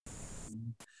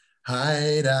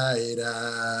Hi, di, di.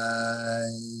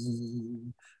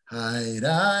 Hi,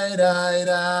 di, di,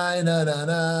 di, na, na,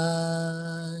 na.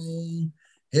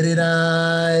 Hiddy, di, di,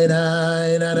 na, na,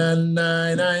 na,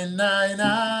 na, na,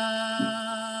 na.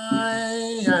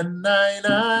 And na,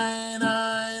 na, na,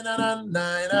 na, na, na,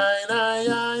 na, na,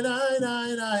 na, na,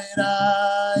 na, na.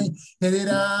 Hiddy, di, di,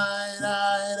 da,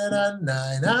 da, na,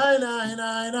 na, na, na,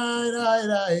 na, na, na,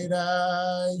 na.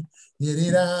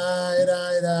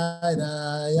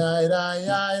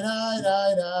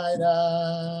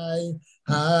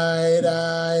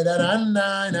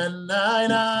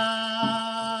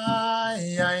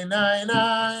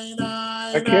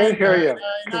 I can't hear you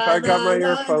because I got my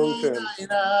earphones in.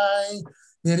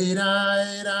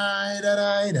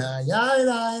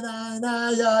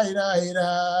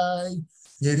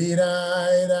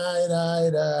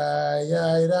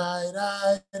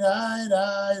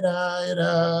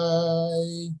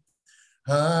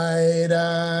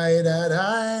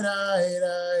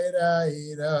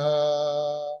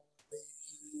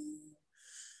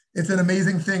 It's an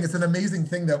amazing thing. It's an amazing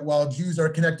thing that while Jews are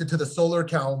connected to the solar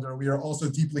calendar, we are also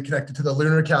deeply connected to the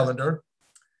lunar calendar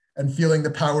and feeling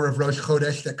the power of Rosh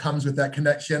Chodesh that comes with that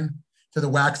connection to the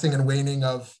waxing and waning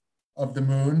of the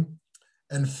moon,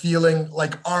 and feeling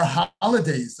like our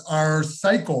holidays, our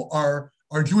cycle, our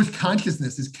Jewish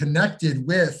consciousness is connected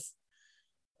with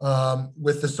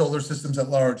the solar systems at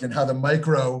large, and how the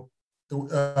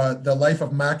life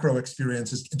of macro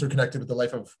experience is interconnected with the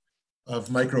life of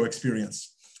micro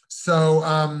experience. So,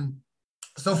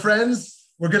 so friends,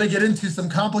 we're going to get into some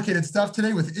complicated stuff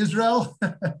today with Israel.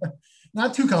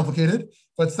 Not too complicated,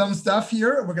 but some stuff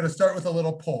here. We're going to start with a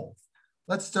little poll.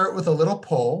 Let's start with a little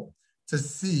poll to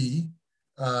see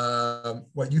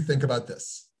what you think about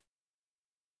this.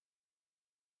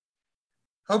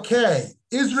 Okay,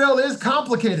 Israel is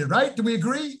complicated, right? Do we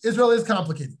agree? Israel is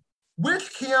complicated.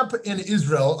 Which camp in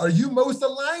Israel are you most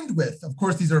aligned with? Of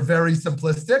course, these are very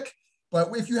simplistic,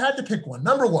 but if you had to pick one,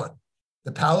 number one,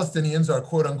 the Palestinians are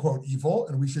quote unquote evil,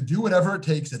 and we should do whatever it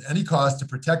takes at any cost to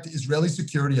protect Israeli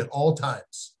security at all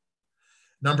times.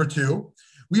 Number two,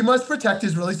 we must protect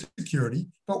Israeli security,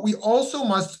 but we also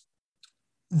must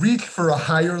reach for a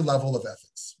higher level of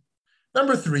ethics.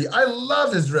 Number three, I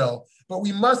love Israel, but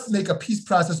we must make a peace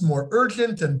process more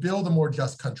urgent and build a more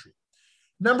just country.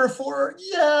 Number four,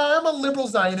 yeah, I'm a liberal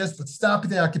Zionist, but stop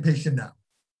the occupation now.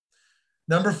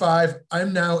 Number five,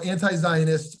 I'm now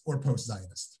anti-Zionist or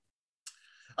post-Zionist.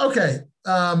 Okay,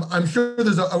 I'm sure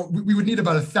we would need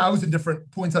about 1,000 different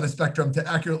points on a spectrum to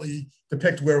accurately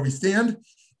depict where we stand.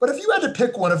 But if you had to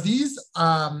pick one of these,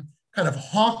 kind of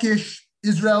hawkish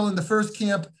Israel in the first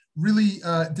camp, really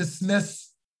dismiss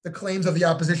the claims of the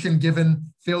opposition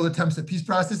given failed attempts at peace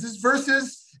processes,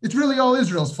 versus it's really all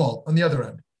Israel's fault on the other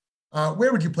end.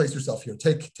 Where would you place yourself here?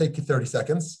 Take 30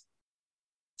 seconds.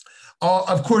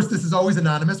 Of course, this is always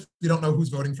anonymous. We don't know who's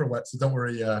voting for what, so don't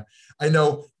worry. I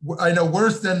know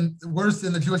worse than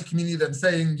the Jewish community than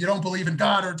saying you don't believe in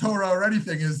God or Torah or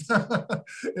anything is,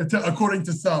 according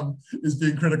to some, is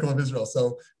being critical of Israel.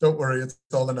 So don't worry, it's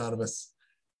all anonymous.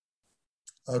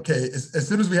 Okay, as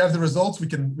soon as we have the results, we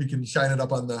can shine it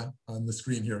up on the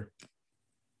screen here.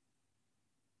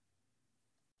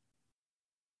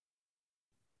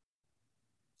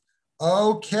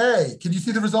 Okay, can you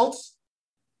see the results?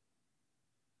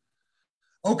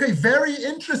 Okay, very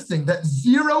interesting that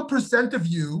 0% of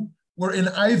you were in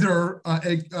either, I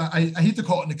hate to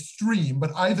call it an extreme,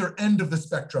 but either end of the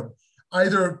spectrum,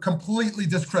 either completely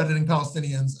discrediting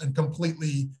Palestinians and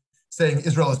completely saying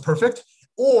Israel is perfect,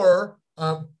 or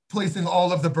placing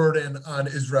all of the burden on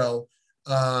Israel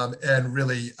and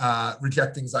really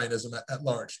rejecting Zionism at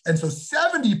large. And so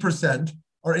 70%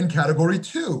 are in category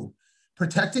two,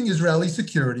 protecting Israeli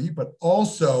security, but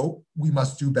also we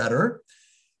must do better.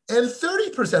 And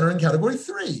 30% are in category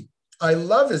three. I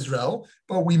love Israel,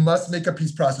 but we must make a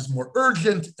peace process more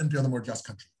urgent and build a more just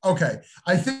country. Okay,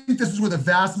 I think this is where the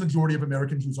vast majority of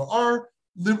American Jews are,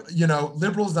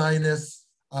 liberal Zionists,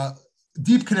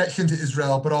 deep connection to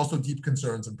Israel, but also deep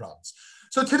concerns and problems.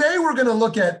 So today we're going to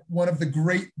look at one of the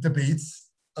great debates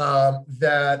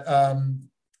that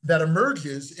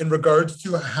emerges in regards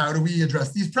to how do we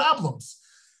address these problems.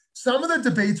 Some of the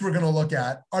debates we're going to look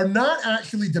at are not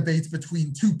actually debates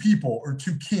between two people or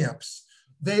two camps.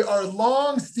 They are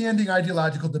long-standing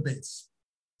ideological debates.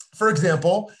 For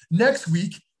example, next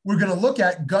week, we're going to look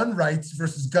at gun rights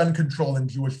versus gun control in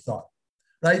Jewish thought,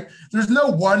 right? There's no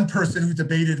one person who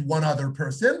debated one other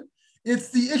person. It's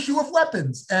the issue of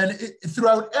weapons. And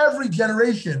throughout every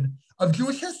generation of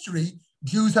Jewish history,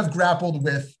 Jews have grappled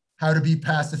with how to be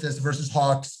pacifist versus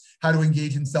hawks, how to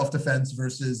engage in self-defense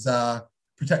versus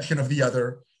protection of the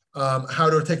other. how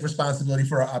to take responsibility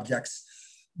for our objects.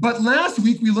 But last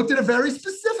week, we looked at a very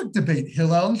specific debate,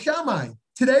 Hillel and Shammai.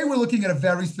 Today, we're looking at a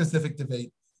very specific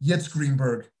debate, Yitz,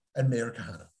 Greenberg, and Meir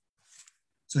Kahane.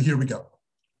 So here we go.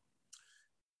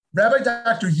 Rabbi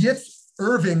Dr. Yitz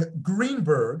Irving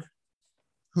Greenberg,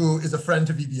 who is a friend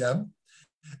to VBM,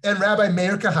 and Rabbi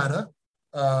Meir Kahane,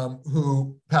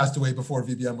 who passed away before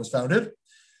VBM was founded,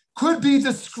 could be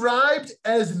described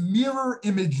as mirror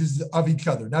images of each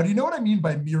other. Now, do you know what I mean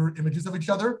by mirror images of each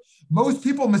other? Most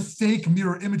people mistake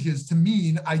mirror images to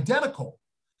mean identical,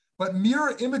 but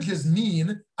mirror images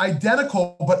mean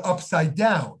identical but upside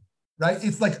down, right?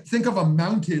 It's like, think of a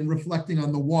mountain reflecting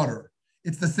on the water.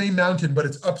 It's the same mountain, but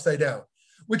it's upside down,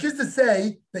 which is to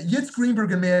say that Yitz,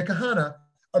 Greenberg, and Meir Kahane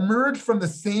emerge from the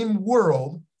same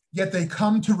world, yet they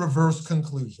come to reverse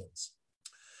conclusions.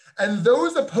 And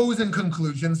those opposing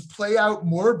conclusions play out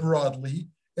more broadly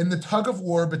in the tug of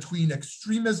war between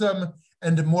extremism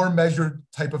and a more measured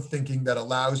type of thinking that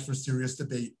allows for serious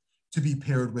debate to be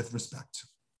paired with respect.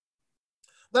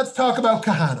 Let's talk about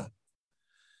Kahane.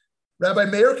 Rabbi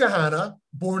Meir Kahane,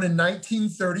 born in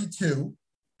 1932,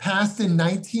 passed in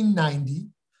 1990,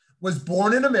 was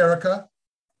born in America,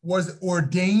 was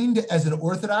ordained as an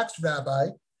Orthodox rabbi,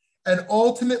 and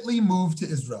ultimately moved to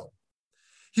Israel.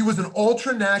 He was an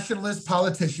ultra-nationalist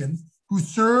politician who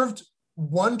served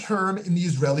one term in the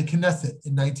Israeli Knesset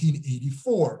in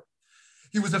 1984.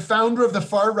 He was a founder of the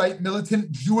far-right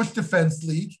militant Jewish Defense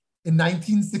League in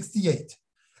 1968,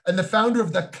 and the founder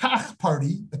of the Kach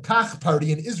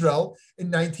Party in Israel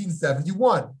in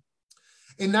 1971.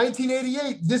 In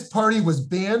 1988, this party was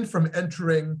banned from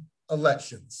entering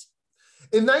elections.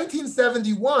 In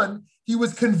 1971, he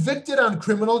was convicted on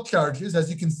criminal charges, as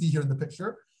you can see here in the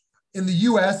picture, in the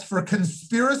US for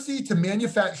conspiracy to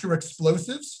manufacture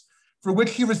explosives, for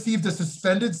which he received a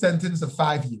suspended sentence of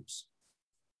 5 years.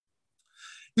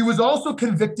 He was also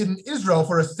convicted in Israel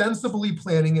for ostensibly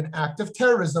planning an act of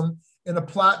terrorism in a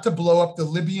plot to blow up the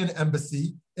Libyan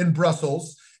embassy in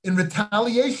Brussels in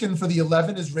retaliation for the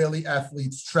 11 Israeli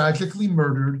athletes tragically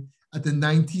murdered at the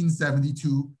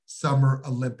 1972 Summer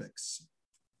Olympics.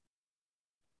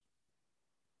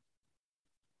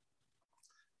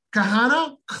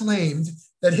 Kahane claimed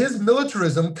that his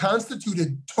militarism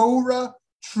constituted Torah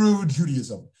true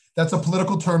Judaism. That's a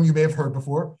political term you may have heard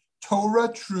before,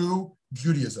 Torah true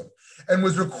Judaism, and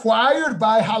was required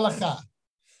by halakha.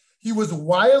 He was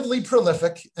wildly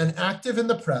prolific and active in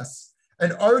the press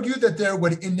and argued that there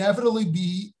would inevitably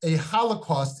be a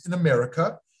Holocaust in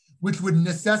America, which would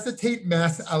necessitate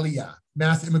mass aliyah,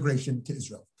 mass immigration to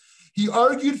Israel. He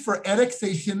argued for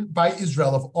annexation by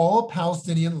Israel of all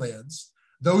Palestinian lands,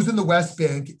 those in the West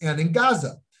Bank and in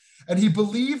Gaza. And he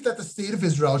believed that the state of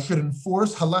Israel should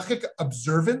enforce halachic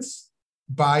observance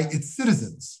by its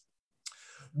citizens.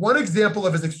 One example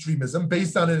of his extremism,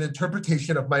 based on an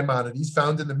interpretation of Maimonides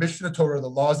found in the Mishnah Torah, the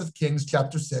Laws of Kings,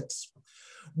 chapter 6,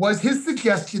 was his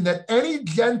suggestion that any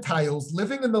Gentiles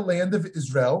living in the land of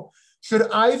Israel should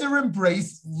either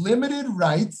embrace limited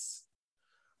rights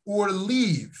or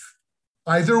leave,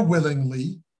 either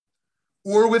willingly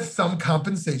or with some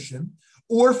compensation,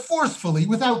 or forcefully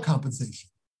without compensation.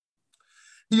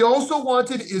 He also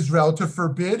wanted Israel to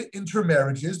forbid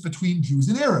intermarriages between Jews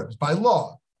and Arabs by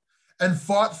law, and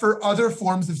fought for other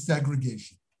forms of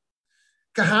segregation.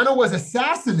 Kahane was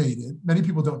assassinated, many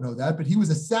people don't know that, but he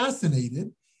was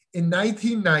assassinated in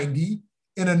 1990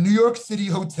 in a New York City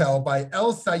hotel by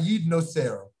El Sayed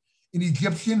Nosser, an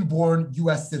Egyptian-born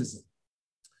US citizen.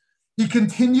 He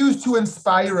continues to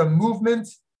inspire a movement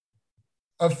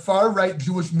of far-right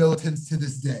Jewish militants to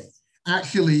this day.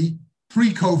 Actually,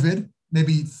 pre-COVID,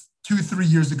 maybe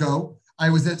 2-3 years ago, I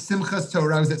was at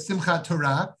Simchat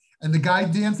Torah, and the guy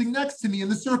dancing next to me in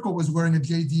the circle was wearing a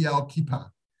JDL kippah.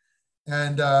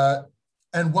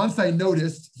 And once I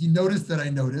noticed, he noticed that I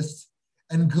noticed,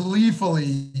 and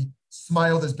gleefully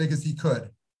smiled as big as he could,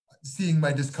 seeing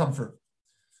my discomfort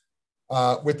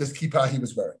with this kippah he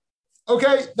was wearing.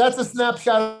 Okay, that's a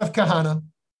snapshot of Kahane.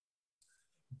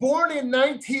 Born in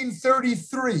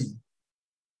 1933,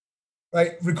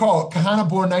 right? Recall, Kahane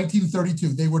born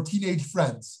 1932. They were teenage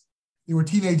friends. They were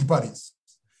teenage buddies.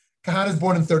 Kahane is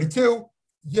born in 32.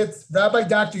 Rabbi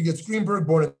Dr. Yitz Greenberg,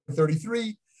 born in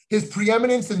 33. His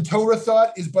preeminence in Torah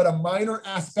thought is but a minor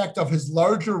aspect of his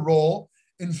larger role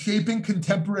in shaping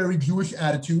contemporary Jewish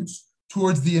attitudes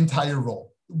towards the entire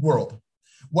world.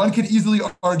 One could easily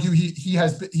argue he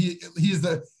is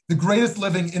the greatest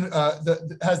living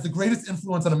has the greatest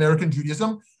influence on American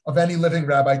Judaism of any living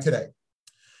rabbi today.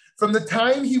 From the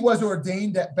time he was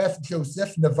ordained at Beth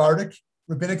Joseph Navardic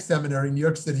Rabbinic Seminary in New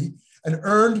York City and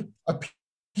earned a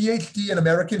PhD in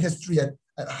American history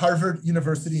at at Harvard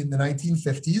University in the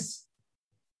 1950s,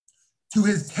 to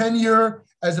his tenure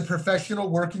as a professional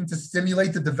working to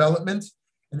stimulate the development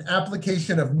and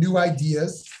application of new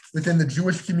ideas within the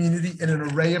Jewish community in an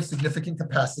array of significant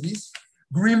capacities,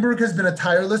 Greenberg has been a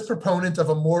tireless proponent of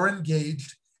a more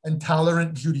engaged and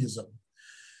tolerant Judaism.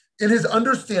 In his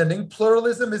understanding,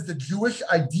 pluralism is the Jewish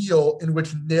ideal in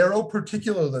which narrow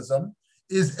particularism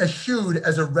is eschewed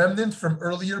as a remnant from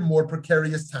earlier, more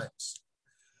precarious times.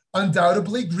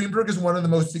 Undoubtedly, Greenberg is one of the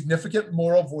most significant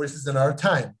moral voices in our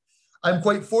time. I'm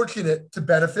quite fortunate to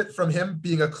benefit from him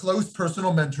being a close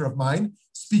personal mentor of mine,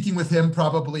 speaking with him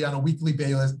probably on a weekly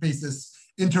basis,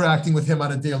 interacting with him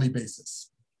on a daily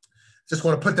basis. Just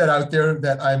want to put that out there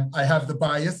that I have the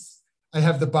bias. I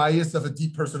have the bias of a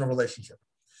deep personal relationship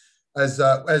as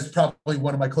probably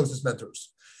one of my closest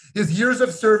mentors. His years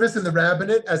of service in the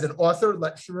rabbinate as an author,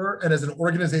 lecturer, and as an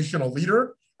organizational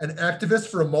leader and activist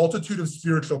for a multitude of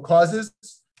spiritual causes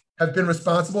have been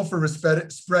responsible for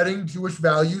spreading Jewish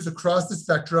values across the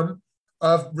spectrum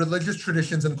of religious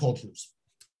traditions and cultures.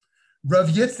 Rav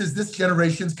Yitz is this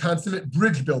generation's consummate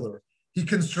bridge builder. He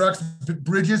constructs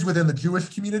bridges within the Jewish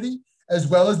community, as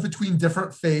well as between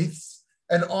different faiths,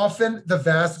 and often the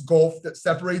vast gulf that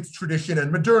separates tradition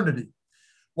and modernity.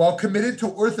 While committed to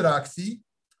orthodoxy,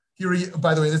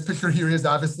 by the way, this picture here is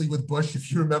obviously with Bush,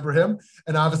 if you remember him,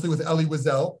 and obviously with Elie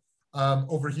Wiesel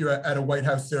over here at a White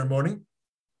House ceremony.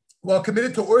 While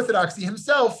committed to orthodoxy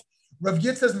himself, Rav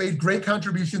Yitz has made great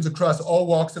contributions across all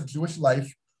walks of Jewish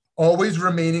life, always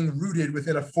remaining rooted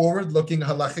within a forward-looking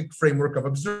halachic framework of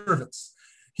observance.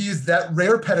 He is that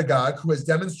rare pedagogue who has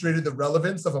demonstrated the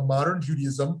relevance of a modern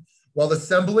Judaism while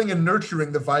assembling and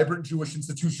nurturing the vibrant Jewish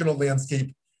institutional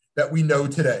landscape that we know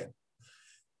today.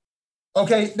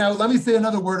 Okay, now let me say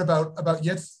another word about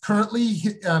Yitz. Currently,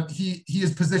 he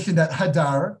is positioned at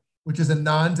Hadar, which is a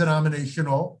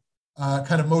non-denominational,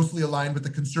 kind of mostly aligned with the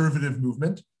conservative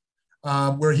movement,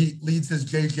 where he leads his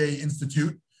JJ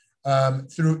Institute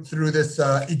through this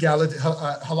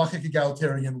halachic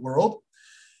egalitarian world.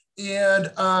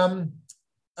 And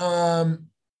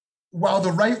while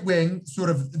the right wing, sort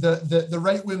of the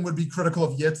right wing would be critical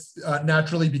of Yitz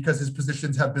naturally because his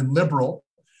positions have been liberal,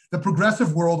 the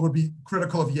progressive world would be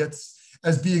critical of Yitz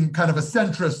as being kind of a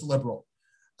centrist liberal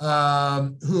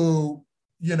who,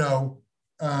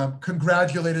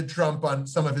 congratulated Trump on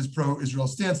some of his pro-Israel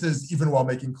stances, even while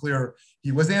making clear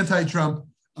he was anti-Trump.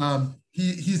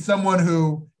 He's someone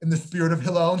who, in the spirit of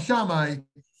Hillel and Shammai,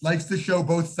 likes to show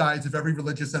both sides of every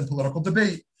religious and political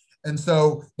debate. And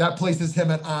so that places him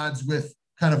at odds with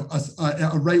kind of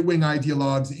a right-wing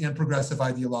ideologues and progressive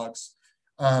ideologues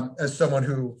as someone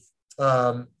who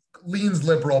leans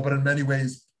liberal, but in many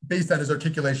ways, based on his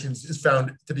articulations, is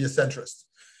found to be a centrist.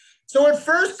 So at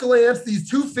first glance, these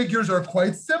two figures are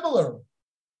quite similar.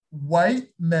 White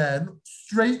men,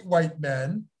 straight white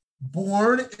men,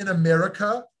 born in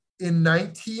America in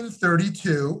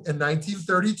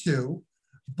 1932,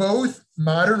 both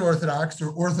modern Orthodox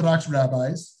or Orthodox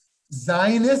rabbis,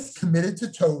 Zionists committed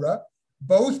to Torah,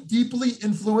 both deeply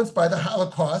influenced by the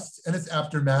Holocaust and its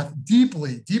aftermath,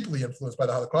 deeply influenced by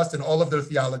the Holocaust and all of their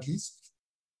theologies.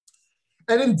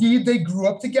 And indeed, they grew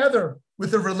up together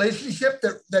with a relationship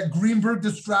that Greenberg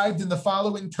described in the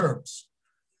following terms.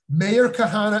 Meir,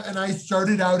 Kahane, and I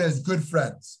started out as good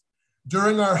friends.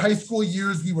 During our high school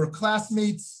years, we were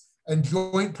classmates and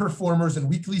joint performers in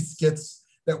weekly skits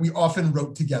that we often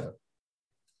wrote together.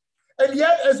 And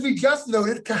yet, as we just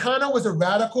noted, Kahane was a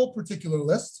radical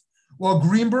particularist, while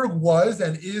Greenberg was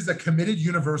and is a committed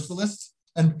universalist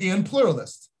and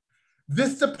pluralist.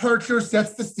 This departure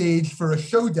sets the stage for a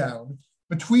showdown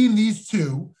between these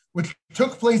two, which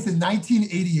took place in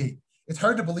 1988. It's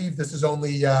hard to believe this is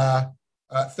only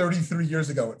 33 years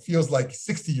ago. It feels like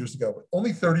 60 years ago, but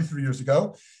only 33 years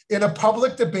ago, in a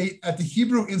public debate at the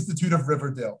Hebrew Institute of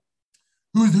Riverdale.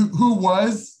 Who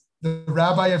was the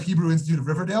rabbi of Hebrew Institute of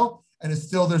Riverdale and is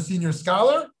still their senior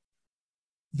scholar?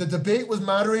 The debate was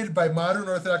moderated by modern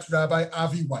Orthodox Rabbi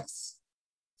Avi Weiss.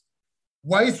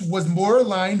 Weiss was more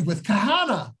aligned with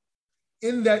Kahane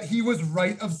in that he was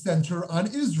right of center on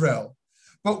Israel,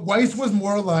 but Weiss was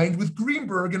more aligned with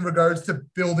Greenberg in regards to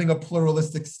building a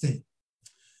pluralistic state.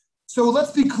 So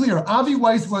let's be clear, Avi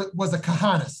Weiss was a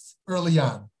Kahanist early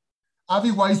on.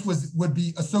 Avi Weiss would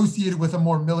be associated with a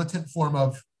more militant form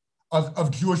of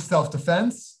Jewish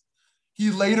self-defense. He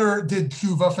later did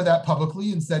tshuva for that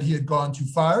publicly and said he had gone too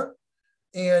far.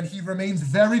 And he remains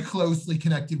very closely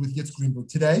connected with Yitz Greenberg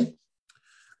today.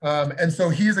 And so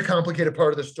he is a complicated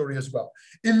part of the story as well.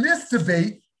 In this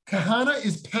debate, Kahane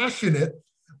is passionate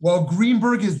while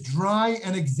Greenberg is dry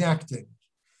and exacting.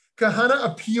 Kahane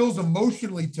appeals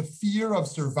emotionally to fear of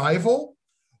survival,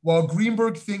 while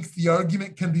Greenberg thinks the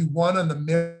argument can be won on the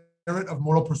merit of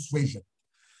moral persuasion.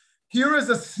 Here is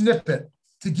a snippet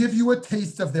to give you a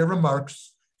taste of their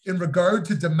remarks in regard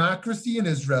to democracy in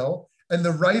Israel and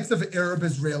the rights of Arab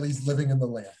Israelis living in the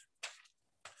land.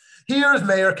 Here's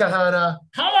Meir Kahane.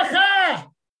 Halakha!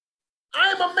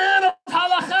 I'm a man of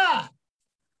halakha.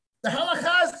 The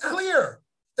halakha is clear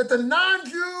that the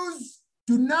non-Jews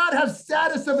do not have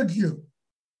status of a Jew.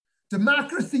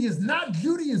 Democracy is not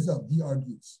Judaism, he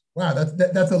argues. Wow,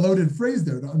 that's a loaded phrase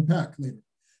there to unpack later.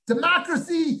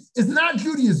 Democracy is not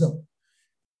Judaism.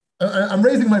 I'm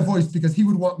raising my voice because he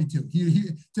would want me to.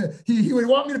 He would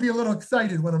want me to be a little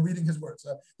excited when I'm reading his words.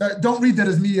 Don't read that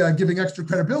as me giving extra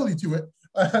credibility to it.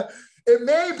 It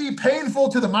may be painful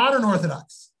to the modern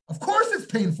Orthodox. Of course it's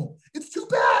painful. It's too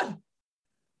bad.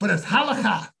 But it's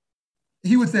halakha.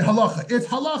 He would say halacha. It's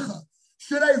halacha.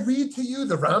 Should I read to you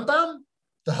the Rambam?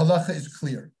 The halacha is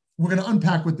clear. We're going to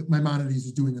unpack what Maimonides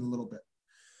is doing in a little bit.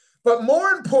 But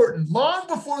more important, long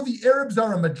before the Arabs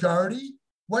are a majority,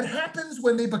 what happens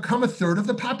when they become a third of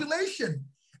the population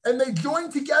and they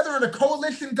join together in a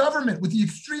coalition government with the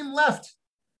extreme left?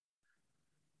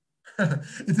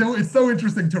 It's so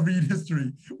interesting to read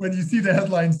history when you see the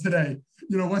headlines today.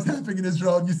 You know, what's happening in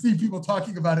Israel, and you see people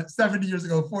talking about it 70 years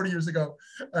ago, 40 years ago.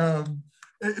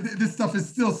 This stuff is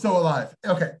still so alive.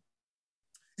 Okay.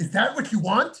 Is that what you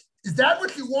want? Is that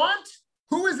what you want?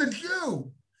 Who is a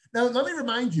Jew? Now, let me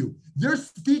remind you, you're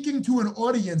speaking to an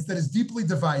audience that is deeply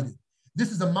divided.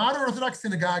 This is a modern Orthodox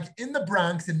synagogue in the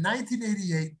Bronx in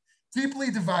 1988,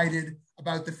 deeply divided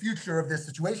about the future of this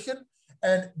situation.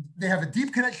 And they have a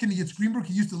deep connection to Yitz Greenberg.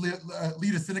 He used to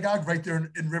lead a synagogue right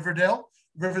there in Riverdale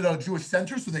Jewish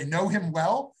Center, so they know him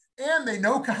well. And they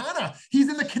know Kahane. He's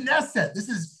in the Knesset. This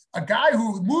is a guy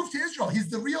who moved to Israel. He's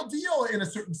the real deal in a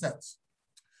certain sense.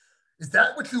 Is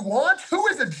that what you want? Who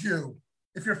is a Jew?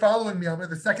 If you're following me, I'm in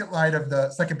the second line of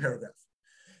the second paragraph.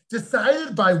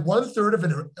 Decided by 1/3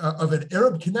 of an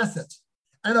Arab Knesset.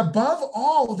 And above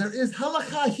all, there is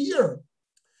halakha here.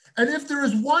 And if there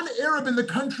is one Arab in the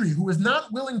country who is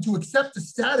not willing to accept the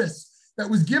status that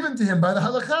was given to him by the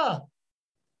halakha,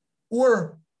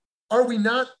 or are we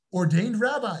not ordained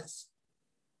rabbis?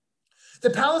 The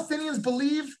Palestinians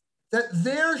believe that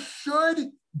there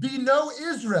should be no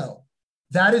Israel.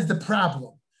 That is the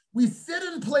problem. We sit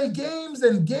and play games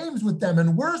with them,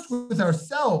 and worse, with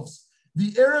ourselves.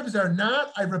 The Arabs are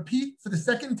not, I repeat for the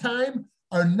second time,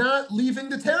 are not leaving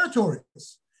the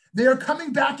territories. They are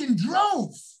coming back in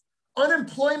droves.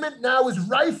 Unemployment now is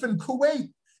rife in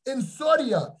Kuwait, in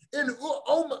Saudi, in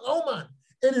Oman,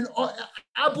 and in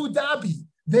Abu Dhabi.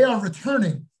 They are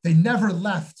returning. They never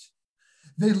left.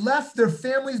 They left their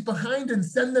families behind and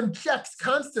send them checks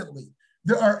constantly.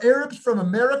 There are Arabs from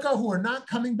America who are not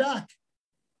coming back.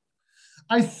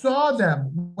 I saw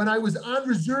them when I was on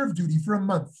reserve duty for a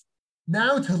month.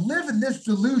 Now to live in this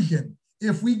delusion,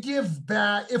 if we give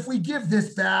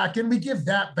this back and we give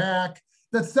that back,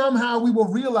 that somehow we will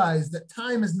realize that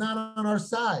time is not on our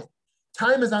side.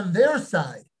 Time is on their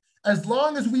side. As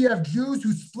long as we have Jews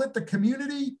who split the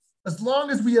community, as long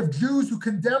as we have Jews who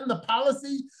condemn the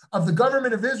policy of the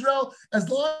government of Israel, as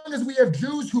long as we have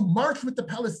Jews who march with the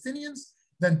Palestinians,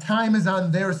 then time is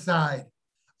on their side.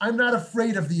 I'm not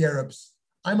afraid of the Arabs.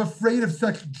 I'm afraid of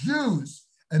such Jews,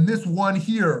 and this one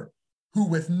here, who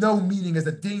with no meaning is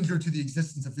a danger to the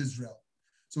existence of Israel.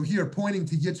 So here, pointing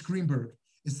to Yitz Greenberg,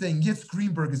 is saying Yitz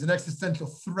Greenberg is an existential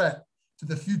threat to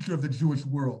the future of the Jewish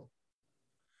world.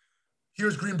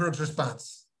 Here's Greenberg's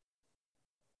response.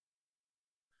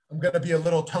 I'm going to be a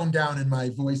little toned down in my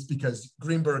voice because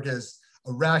Greenberg is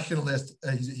a rationalist.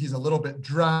 He's a little bit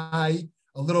dry,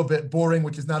 a little bit boring,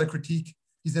 which is not a critique.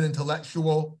 He's an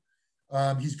intellectual.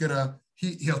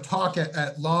 He'll talk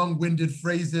at long-winded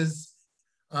phrases.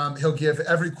 He'll give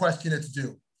every question its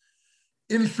due.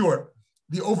 In short,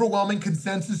 the overwhelming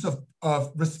consensus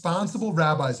of responsible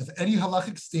rabbis of any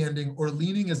halachic standing or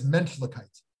leaning as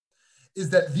Menschlichkeit is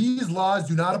that these laws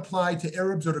do not apply to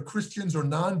Arabs or to Christians or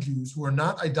non-Jews who are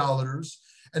not idolaters,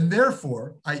 and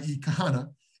therefore, i.e. Kahane,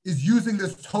 is using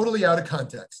this totally out of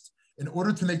context in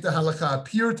order to make the halakha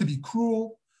appear to be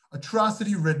cruel,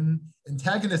 atrocity-ridden,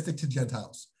 antagonistic to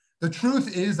Gentiles. The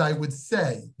truth is, I would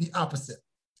say, the opposite,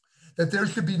 that there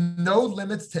should be no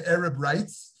limits to Arab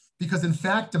rights because, in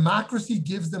fact, democracy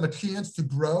gives them a chance to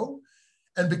grow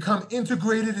and become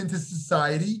integrated into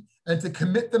society and to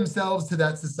commit themselves to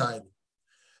that society.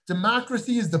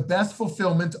 Democracy is the best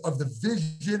fulfillment of the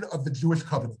vision of the Jewish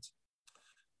covenant.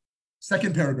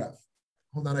 Second paragraph.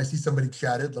 Hold on, I see somebody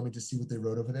chatted. Let me just see what they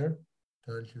wrote over there.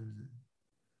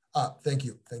 Thank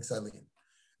you. Thanks, Eileen.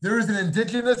 There is an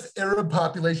indigenous Arab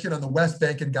population on the West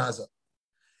Bank and Gaza.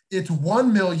 It's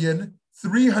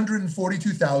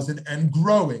 1,342,000 and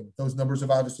growing. Those numbers have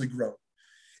obviously grown.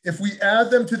 If we add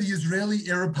them to the Israeli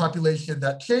Arab population,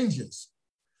 that changes.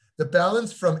 The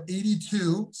balance from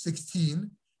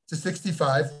 82:16 to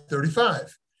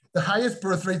 65:35. The highest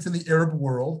birth rates in the Arab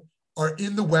world are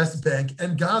in the West Bank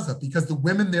and Gaza because the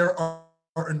women there are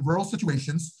in rural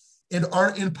situations and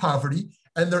are in poverty,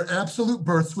 and their absolute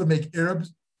births would make Arab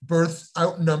births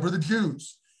outnumber the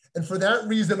Jews. And for that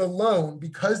reason alone,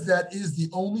 because that is the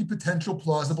only potential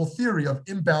plausible theory of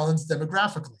imbalance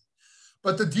demographically.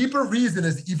 But the deeper reason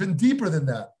is even deeper than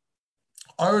that.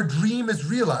 Our dream is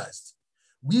realized.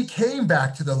 We came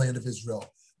back to the land of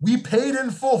Israel. We paid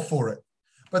in full for it.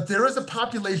 But there is a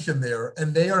population there,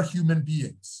 and they are human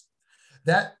beings.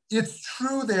 That it's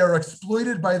true they are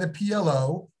exploited by the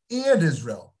PLO and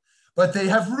Israel, but they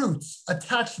have roots,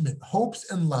 attachment,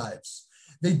 hopes, and lives.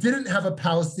 They didn't have a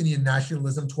Palestinian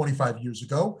nationalism 25 years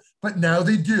ago, but now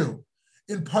they do,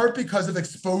 in part because of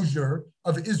exposure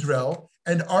of Israel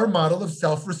and our model of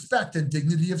self-respect and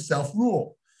dignity of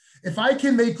self-rule. If I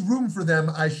can make room for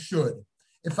them, I should.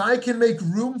 If I can make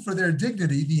room for their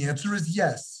dignity, the answer is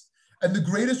yes. And the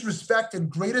greatest respect and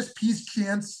greatest peace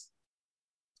chance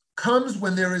comes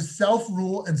when there is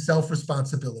self-rule and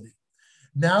self-responsibility.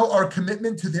 Now our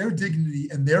commitment to their dignity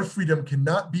and their freedom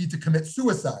cannot be to commit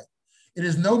suicide. It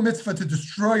is no mitzvah to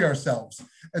destroy ourselves,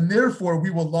 and therefore we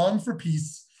will long for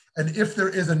peace. And if there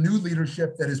is a new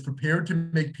leadership that is prepared to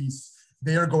make peace,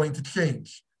 they are going to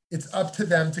change. It's up to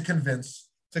them to convince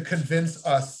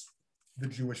us, the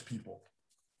Jewish people.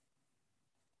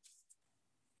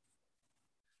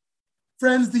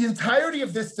 Friends, the entirety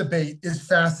of this debate is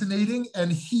fascinating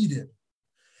and heated.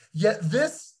 Yet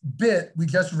this bit we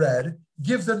just read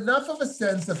gives enough of a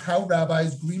sense of how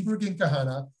rabbis Greenberg and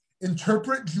Kahane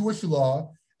interpret Jewish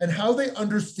law and how they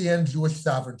understand Jewish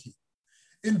sovereignty.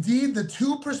 Indeed, the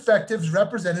two perspectives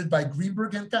represented by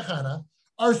Greenberg and Kahane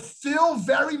are still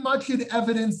very much in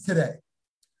evidence today.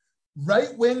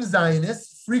 Right-wing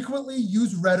Zionists frequently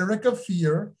use rhetoric of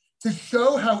fear to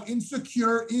show how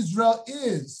insecure Israel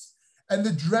is and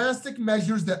the drastic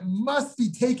measures that must be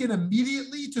taken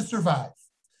immediately to survive.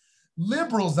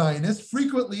 Liberal Zionists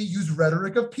frequently use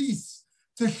rhetoric of peace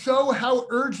to show how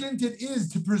urgent it is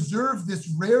to preserve this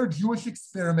rare Jewish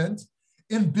experiment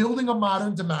in building a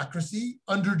modern democracy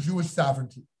under Jewish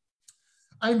sovereignty.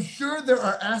 I'm sure there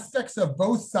are aspects of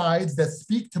both sides that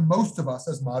speak to most of us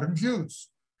as modern Jews.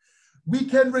 We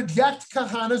can reject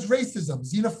Kahane's racism,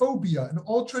 xenophobia, and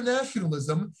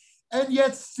ultranationalism, and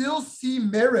yet still see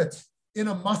merit in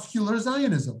a muscular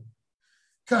Zionism.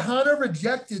 Kahane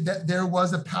rejected that there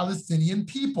was a Palestinian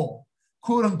people,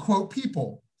 quote unquote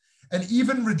people, and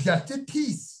even rejected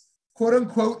peace, quote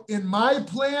unquote, in my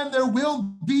plan, there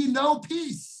will be no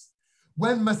peace.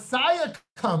 When Messiah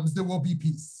comes, there will be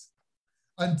peace.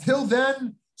 Until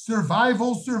then,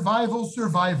 survival, survival,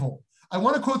 survival. I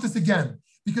want to quote this again,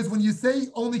 because when you say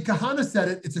only Kahane said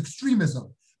it, it's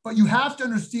extremism. But you have to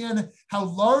understand how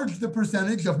large the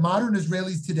percentage of modern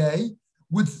Israelis today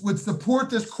would support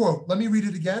this quote. Let me read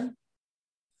it again.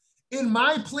 In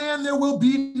my plan, there will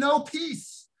be no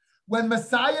peace. When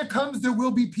Messiah comes, there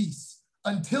will be peace.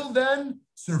 Until then,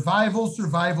 survival,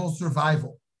 survival,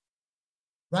 survival.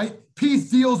 Right?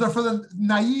 Peace deals are for the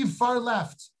naive far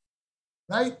left.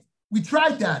 Right? We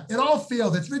tried that. It all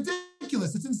failed. It's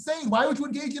ridiculous. It's insane. Why would you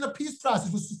engage in a peace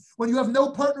process when you have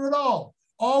no partner at all?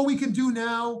 All we can do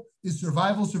now is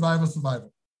survival, survival,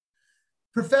 survival.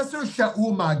 Professor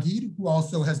Shaul Magid, who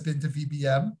also has been to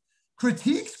VBM,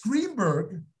 critiques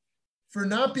Greenberg for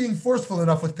not being forceful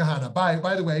enough with Kahane.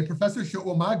 By the way, Professor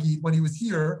Shaul Magid, when he was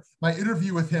here, my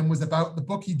interview with him was about the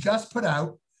book he just put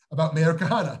out about Meir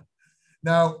Kahane.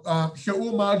 Now,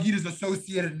 Shaul Magid is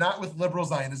associated not with liberal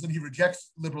Zionism. He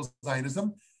rejects liberal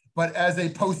Zionism, but as a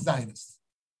post-Zionist.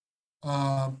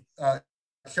 Shaul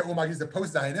Magid is a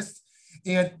post-Zionist.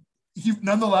 And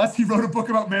nonetheless, he wrote a book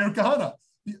about Meir Kahane,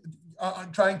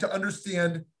 trying to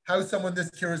understand how someone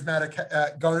this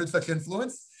charismatic garnered such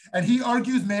influence. And he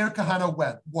argues Meir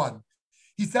Kahane won.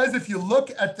 He says if you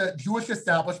look at the Jewish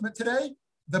establishment today,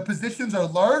 the positions are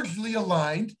largely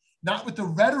aligned, not with the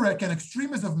rhetoric and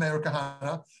extremism of Meir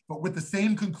Kahane, but with the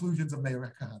same conclusions of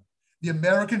Meir Kahane. The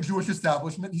American Jewish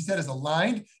establishment, he said, is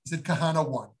aligned. He said Kahane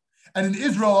won. And in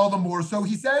Israel, all the more so,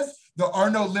 he says, there are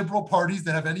no liberal parties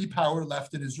that have any power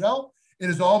left in Israel. It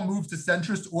has all moved to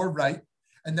centrist or right.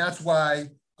 And that's why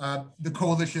the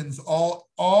coalitions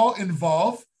all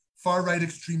involve far-right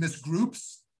extremist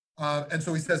groups. And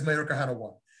so he says Meir Kahane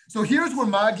won. So here's where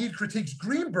Magid critiques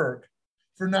Greenberg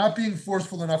for not being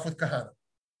forceful enough with Kahane.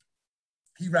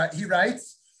 He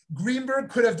writes, Greenberg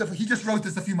could have, he just wrote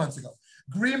this a few months ago.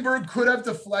 Greenberg could have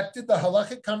deflected the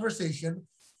halachic conversation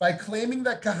by claiming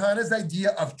that Kahane's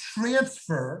idea of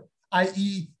transfer,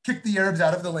 i.e. kick the Arabs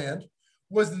out of the land,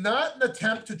 was not an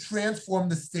attempt to transform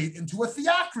the state into a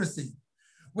theocracy,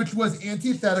 which was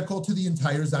antithetical to the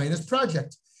entire Zionist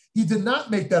project. He did not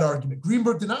make that argument.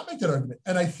 Greenberg did not make that argument.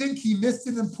 And I think he missed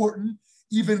an important,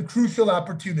 even crucial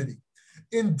opportunity.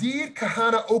 Indeed,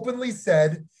 Kahane openly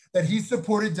said that he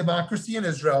supported democracy in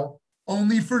Israel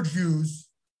only for Jews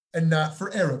and not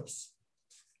for Arabs.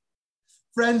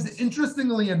 Friends,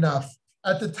 interestingly enough,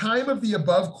 at the time of the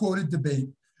above quoted debate,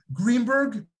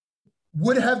 Greenberg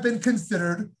would have been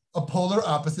considered a polar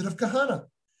opposite of Kahane,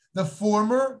 the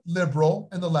former liberal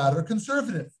and the latter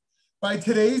conservative. By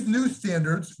today's new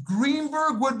standards,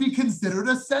 Greenberg would be considered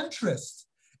a centrist,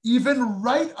 even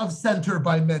right of center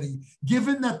by many,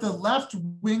 given that the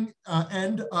left-wing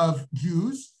end of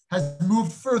Jews has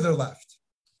moved further left.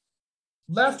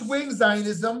 Left-wing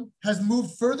Zionism has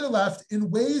moved further left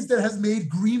in ways that has made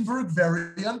Greenberg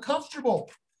very uncomfortable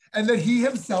and that he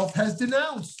himself has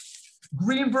denounced.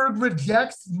 Greenberg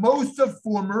rejects most of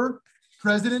former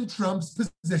President Trump's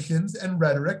positions and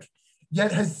rhetoric,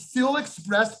 yet has still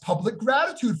expressed public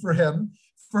gratitude for him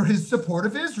for his support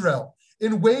of Israel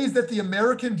in ways that the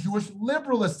American Jewish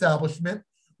liberal establishment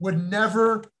would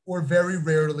never or very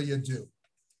rarely do.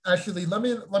 Actually, let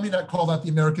me not call that the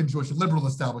American Jewish liberal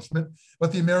establishment,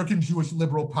 but the American Jewish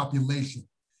liberal population,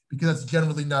 because that's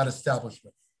generally not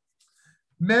establishment.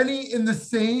 Many in the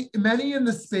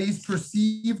space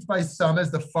perceived by some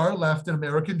as the far left in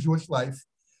American Jewish life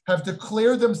have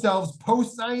declared themselves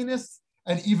post-Zionist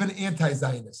and even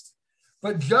anti-Zionist.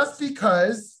 But just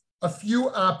because a few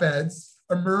op-eds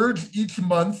emerge each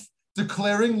month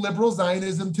declaring liberal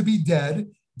Zionism to be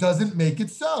dead doesn't make it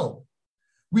so.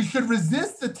 We should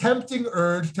resist the tempting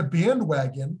urge to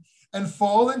bandwagon and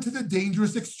fall into the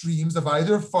dangerous extremes of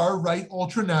either far-right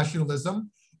ultranationalism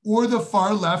or the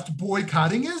far left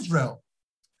boycotting Israel.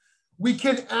 We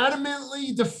can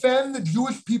adamantly defend the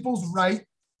Jewish people's right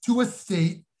to a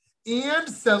state and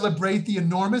celebrate the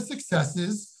enormous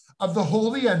successes of the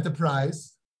holy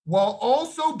enterprise, while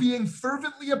also being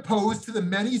fervently opposed to the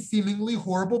many seemingly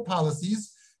horrible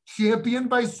policies championed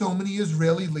by so many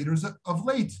Israeli leaders of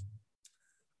late.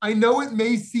 I know it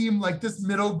may seem like this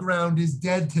middle ground is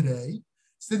dead today,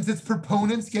 since its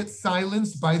proponents get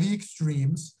silenced by the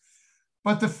extremes,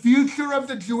 but the future of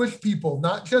the Jewish people,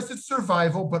 not just its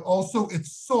survival, but also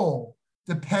its soul,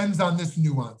 depends on this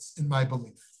nuance, in my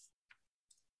belief.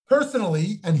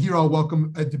 Personally, and here I'll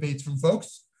welcome debates from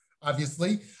folks,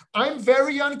 obviously, I'm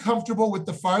very uncomfortable with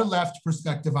the far left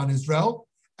perspective on Israel,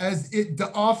 as it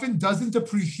often doesn't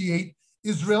appreciate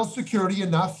Israel's security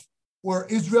enough, or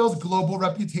Israel's global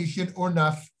reputation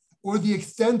enough, or the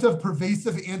extent of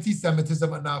pervasive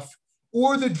anti-Semitism enough,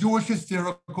 or the Jewish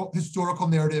historical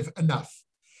narrative enough.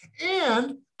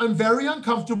 And I'm very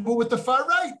uncomfortable with the far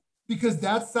right, because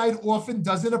that side often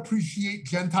doesn't appreciate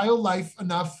Gentile life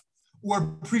enough, or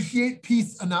appreciate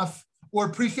peace enough, or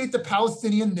appreciate the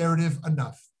Palestinian narrative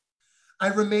enough. I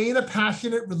remain a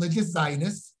passionate religious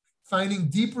Zionist, finding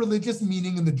deep religious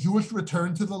meaning in the Jewish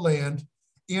return to the land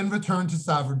and return to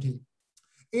sovereignty.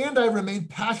 And I remain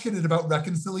passionate about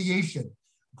reconciliation,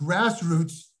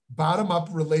 grassroots, bottom-up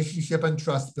relationship and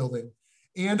trust building,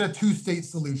 and a two-state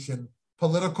solution,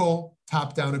 political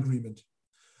top-down agreement.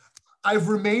 I've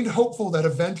remained hopeful that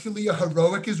eventually a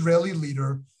heroic Israeli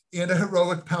leader and a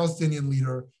heroic Palestinian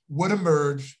leader would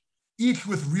emerge, each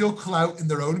with real clout in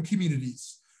their own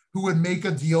communities, who would make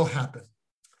a deal happen.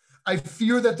 I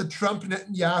fear that the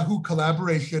Trump-Netanyahu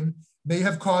collaboration may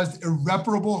have caused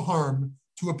irreparable harm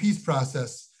to a peace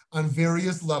process on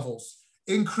various levels,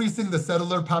 increasing the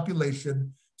settler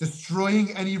population,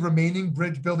 destroying any remaining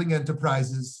bridge-building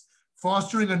enterprises,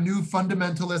 fostering a new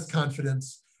fundamentalist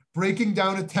confidence, breaking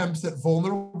down attempts at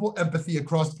vulnerable empathy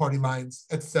across party lines,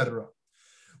 etc.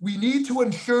 We need to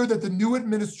ensure that the new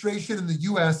administration in the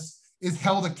US is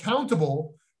held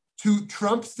accountable to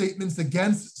Trump's statements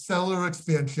against settler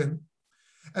expansion.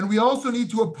 And we also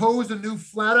need to oppose a new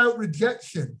flat-out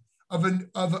rejection of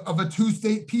a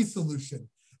two-state peace solution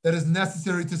that is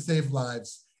necessary to save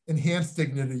lives, enhance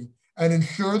dignity, and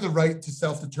ensure the right to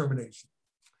self-determination.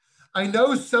 I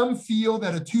know some feel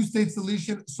that a two-state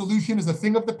solution is a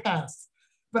thing of the past,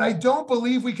 but I don't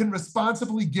believe we can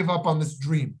responsibly give up on this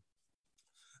dream.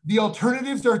 The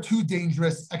alternatives are too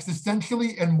dangerous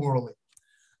existentially and morally.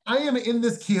 I am in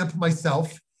this camp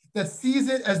myself that sees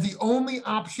it as the only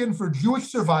option for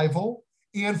Jewish survival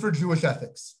and for Jewish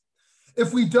ethics.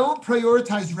 If we don't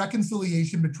prioritize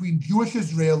reconciliation between Jewish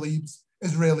Israelis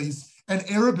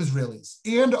and Arab Israelis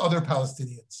and other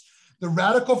Palestinians, The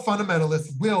radical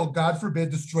fundamentalists will, God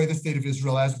forbid, destroy the state of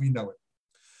Israel as we know it.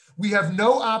 We have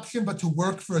no option but to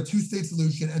work for a two-state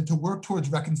solution and to work towards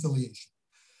reconciliation.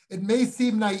 It may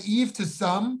seem naive to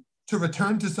some to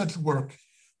return to such work,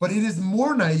 but it is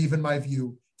more naive, in my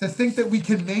view, to think that we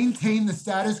can maintain the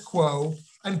status quo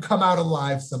and come out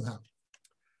alive somehow.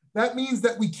 That means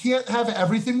that we can't have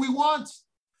everything we want.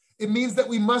 It means that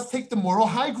we must take the moral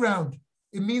high ground.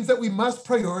 It means that we must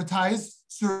prioritize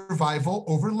survival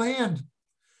over land.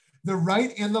 The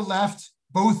right and the left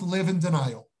both live in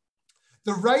denial.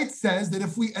 The right says that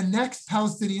if we annex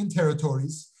Palestinian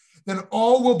territories, then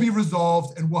all will be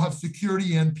resolved and we'll have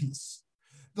security and peace.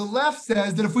 The left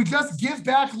says that if we just give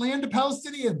back land to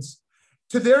Palestinians,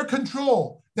 to their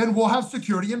control, then we'll have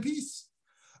security and peace.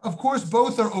 Of course,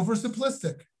 both are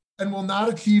oversimplistic and will not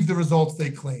achieve the results they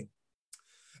claim.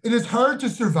 It is hard to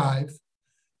survive,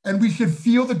 and we should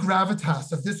feel the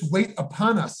gravitas of this weight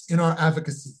upon us in our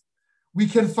advocacy. We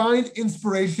can find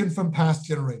inspiration from past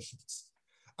generations.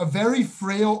 A very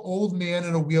frail old man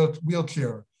in a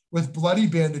wheelchair with bloody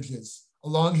bandages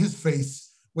along his face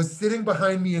was sitting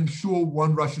behind me in shul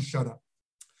one Rosh Hashanah.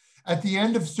 At the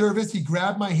end of service, he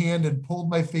grabbed my hand and pulled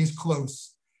my face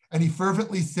close, and he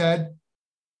fervently said,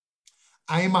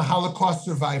 "I am a Holocaust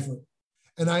survivor,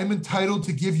 and I am entitled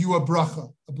to give you a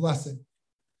bracha, a blessing."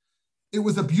 It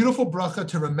was a beautiful bracha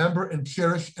to remember and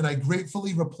cherish, and I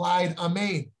gratefully replied,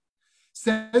 "Amen."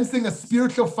 Sensing a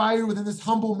spiritual fire within this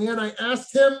humble man, I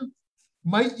asked him,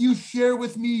 "Might you share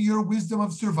with me your wisdom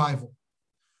of survival?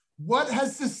 What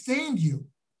has sustained you?"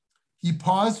 He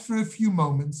paused for a few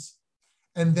moments,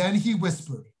 and then he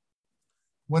whispered,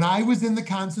 "When I was in the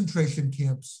concentration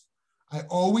camps, I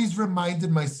always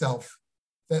reminded myself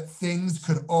that things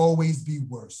could always be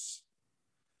worse."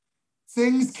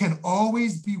 Things can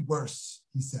always be worse,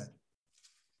 he said.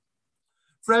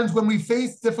 Friends, when we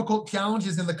face difficult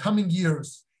challenges in the coming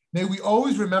years, may we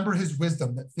always remember his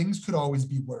wisdom that things could always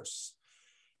be worse.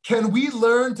 Can we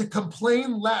learn to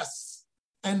complain less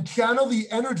and channel the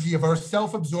energy of our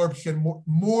self-absorption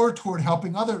more toward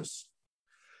helping others?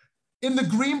 In the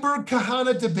Greenberg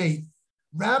Kahane debate,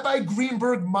 Rabbi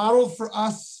Greenberg modeled for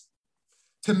us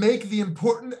to make the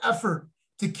important effort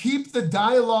to keep the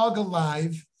dialogue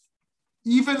alive,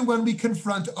 even when we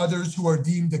confront others who are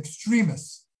deemed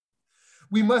extremists.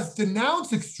 We must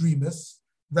denounce extremists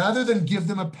rather than give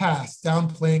them a pass,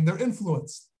 downplaying their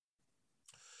influence.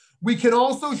 We can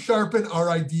also sharpen our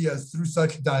ideas through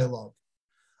such dialogue.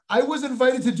 I was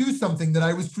invited to do something that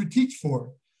I was critiqued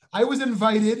for. I was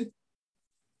invited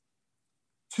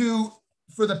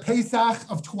for the Pesach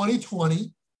of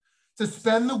 2020, to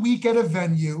spend the week at a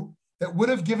venue that would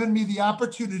have given me the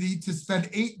opportunity to spend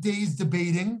 8 days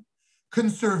debating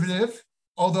conservative,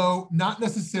 although not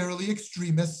necessarily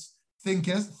extremist,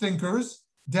 thinkers,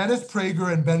 Dennis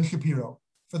Prager and Ben Shapiro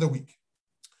for the week.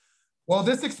 While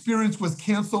this experience was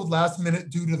canceled last minute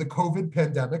due to the COVID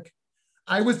pandemic,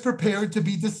 I was prepared to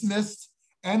be dismissed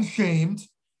and shamed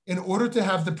in order to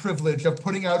have the privilege of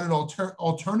putting out an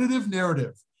alternative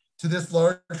narrative to this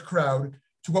large crowd,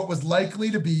 to what was likely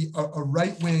to be a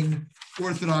right-wing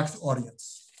Orthodox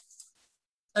audience.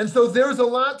 And so there's a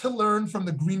lot to learn from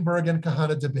the Greenberg and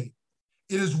Kahane debate.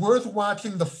 It is worth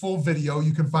watching the full video.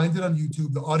 You can find it on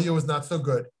YouTube. The audio is not so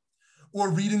good. Or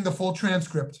reading the full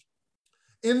transcript.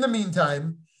 In the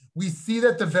meantime, we see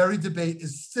that the very debate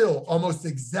is still almost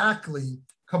exactly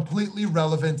completely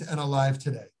relevant and alive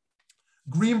today.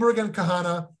 Greenberg and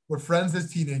Kahane were friends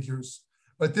as teenagers,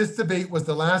 but this debate was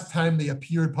the last time they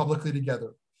appeared publicly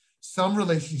together. Some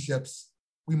relationships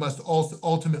we must also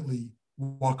ultimately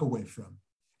walk away from.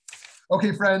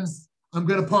 Okay, friends, I'm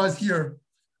going to pause here.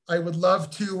 I would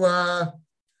love to,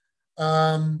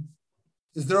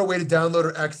 is there a way to download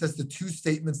or access the 2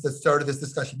 statements that started this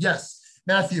discussion? Yes,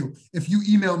 Matthew, if you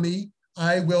email me,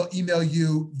 I will email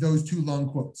you those 2 long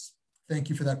quotes. Thank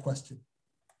you for that question.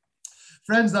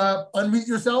 Friends, unmute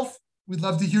yourself. We'd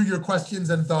love to hear your questions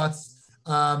and thoughts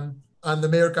on the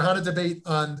Meir Kahane debate,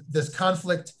 on this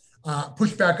conflict,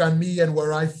 pushback on me and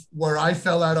where I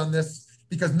fell out on this,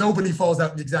 because nobody falls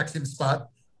out in the exact same spot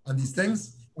on these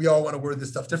things. We all want to word this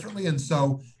stuff differently. And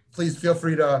so please feel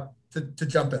free to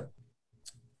jump in.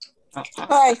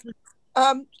 Hi,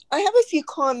 I have a few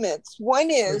comments.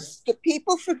 One is that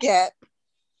people forget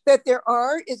that there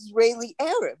are Israeli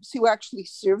Arabs who actually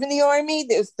serve in the army.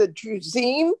 There's the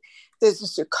Druzim, there's the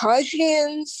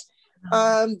Circassians,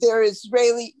 there are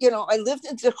Israeli, I lived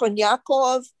in Zichron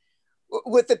Yaakov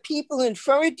with the people in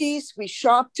Faradis. We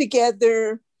shopped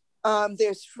together.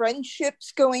 There's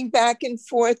friendships going back and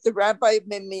forth. The Rabbi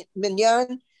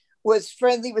Minyan was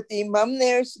friendly with the imam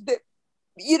there. So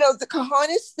the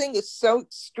Kahanis thing is so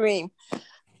extreme.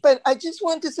 But I just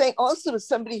want to say also, to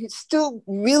somebody who's still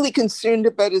really concerned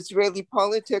about Israeli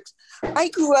politics, I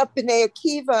grew up in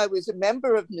Akiva. I was a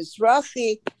member of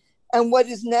Mizrahi, and what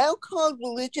is now called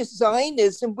religious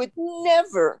Zionism would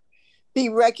never be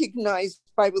recognized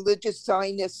by religious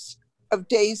Zionists of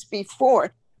days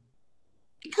before.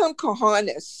 Become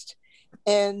Kahanist.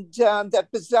 And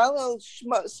that Bezalel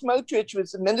Smotrich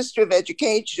was the Minister of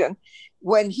Education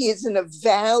when he is an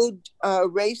avowed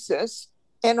racist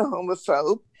and a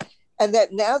homophobe, and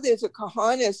that now there's a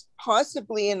Kahanist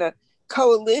possibly in a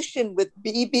coalition with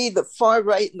Bibi, the far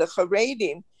right, and the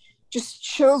Haredim, just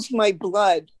chills my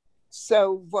blood.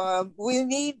 So we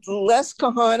need less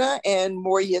Kahane and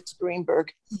more Yitz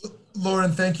Greenberg.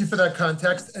 Lauren, thank you for that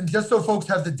context. And just so folks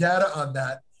have the data on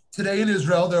that, today in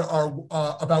Israel, there are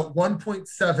about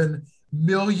 1.7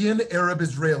 million Arab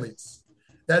Israelis.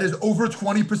 That is over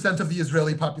 20% of the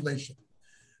Israeli population.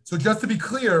 So just to be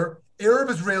clear, Arab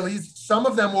Israelis, some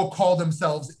of them will call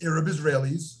themselves Arab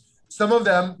Israelis. Some of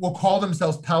them will call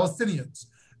themselves Palestinians.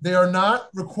 They are not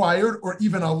required or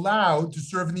even allowed to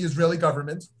serve in the Israeli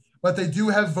government, but they do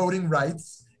have voting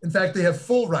rights. In fact, they have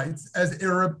full rights as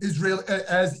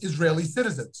Israeli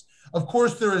citizens. Of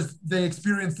course, they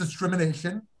experience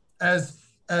discrimination as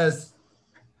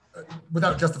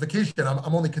without justification.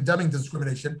 I'm only condemning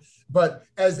discrimination, but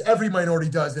as every minority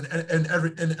does in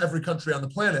every country on the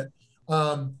planet.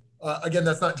 Again,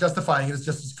 that's not justifying it; it's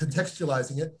just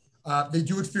contextualizing it. They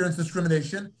do experience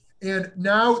discrimination, and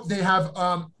now there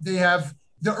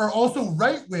are also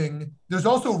right-wing. There's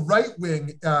also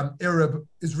right-wing Arab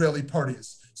Israeli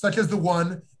parties, such as the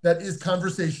one that is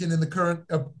conversation in the current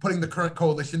putting the current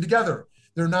coalition together.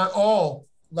 They're not all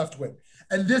left-wing.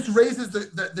 And this raises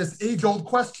this age-old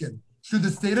question: should the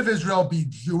state of Israel be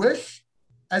Jewish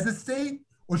as a state,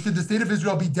 or should the state of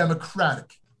Israel be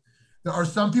democratic? There are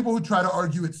some people who try to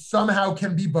argue it somehow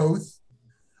can be both.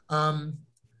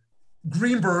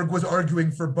 Greenberg was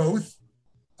arguing for both.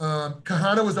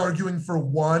 Kahane was arguing for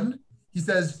one. He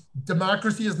says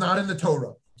democracy is not in the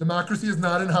Torah. Democracy is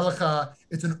not in halakha.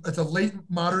 It's a late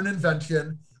modern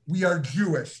invention. We are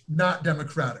Jewish, not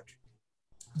democratic.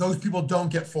 Those people don't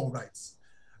get full rights.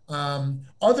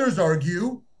 Others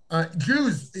argue,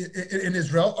 Jews in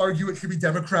Israel argue it should be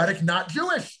democratic, not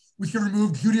Jewish. We should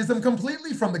remove Judaism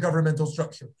completely from the governmental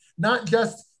structure, not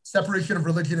just separation of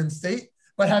religion and state,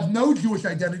 but have no Jewish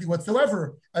identity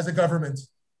whatsoever as a government.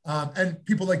 And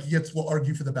people like Yitz will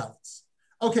argue for the balance.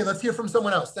 Okay, let's hear from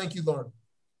someone else. Thank you, Lauren.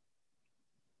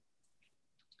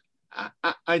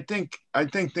 I think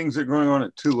things are going on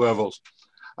at two levels.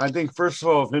 I think, first of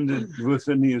all,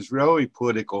 within the Israeli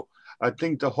political, I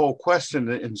think the whole question,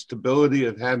 the instability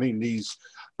of having these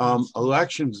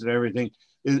elections and everything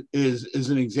is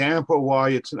an example why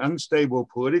it's an unstable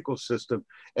political system,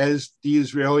 as the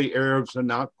Israeli Arabs are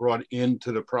not brought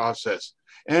into the process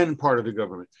and part of the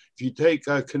government. If you take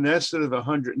a Knesset of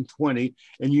 120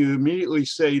 and you immediately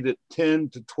say that 10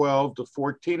 to 12 to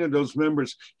 14 of those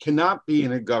members cannot be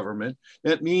in a government,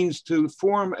 that means to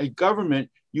form a government,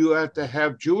 you have to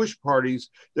have Jewish parties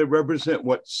that represent,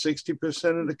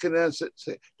 60% of the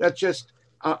Knesset? That's just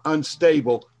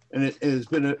unstable. And it has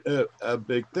been a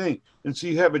big thing. And so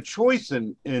you have a choice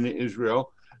in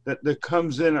Israel that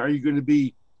comes in. Are you going to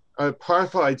be an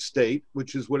apartheid state,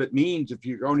 which is what it means if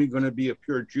you're only going to be a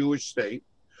pure Jewish state?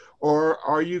 Or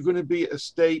are you going to be a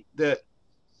state that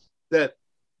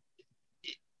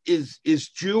is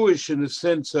Jewish in the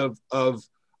sense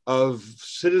of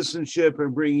citizenship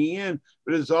and bringing in,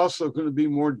 but is also going to be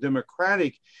more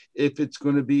democratic if it's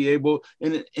going to be able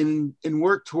and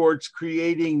work towards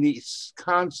creating the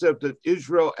concept of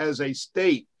Israel as a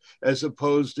state, as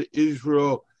opposed to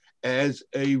Israel as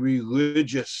a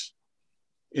religious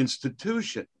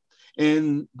institution.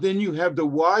 And then you have the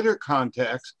wider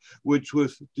context, which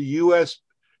with the US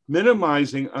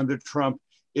minimizing under Trump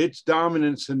its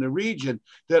dominance in the region,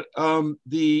 that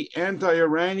the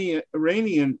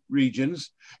anti-Iranian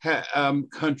regions,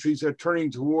 countries are turning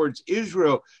towards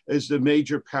Israel as the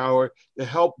major power to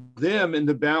help them in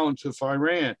the balance of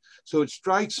Iran. So it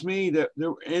strikes me that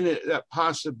they're in it, that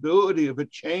possibility of a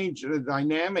change in the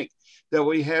dynamic that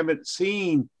we haven't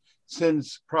seen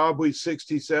since probably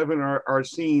 67 or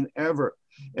seen ever.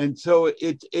 And so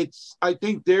I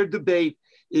think their debate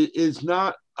is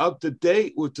not up to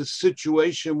date with the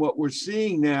situation, what we're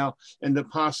seeing now and the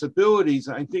possibilities.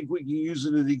 I think we can use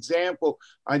it as an example.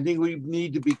 I think we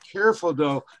need to be careful,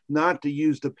 though, not to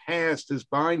use the past as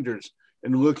binders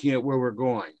and looking at where we're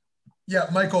going. Yeah,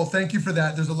 Michael, thank you for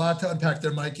that. There's a lot to unpack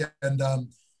there, Mike, and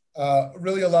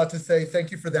really a lot to say.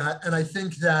 Thank you for that. And I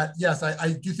think that, yes,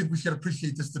 I do think we should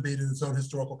appreciate this debate in its own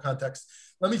historical context.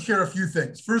 Let me share a few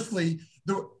things. Firstly,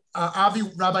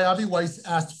 Rabbi Avi Weiss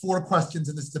asked 4 questions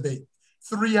in this debate.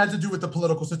 3 had to do with the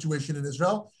political situation in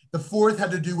Israel. The 4th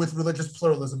had to do with religious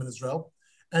pluralism in Israel.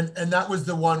 And that was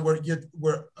the one where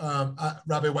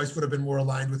Rabbi Weiss would have been more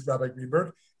aligned with Rabbi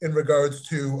Greenberg in regards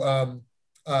to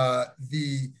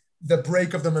the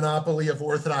break of the monopoly of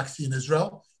orthodoxy in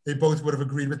Israel. They both would have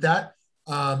agreed with that.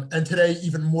 And today,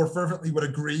 even more fervently would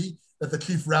agree that the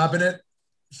chief rabbinate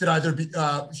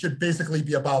should basically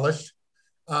be abolished.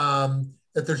 That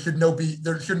there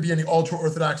shouldn't be any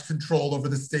ultra-Orthodox control over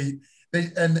the state.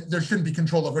 And there shouldn't be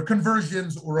control over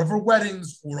conversions or over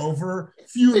weddings or over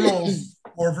funerals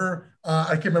or over,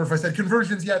 I can't remember if I said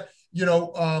conversions yet,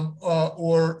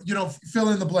 or fill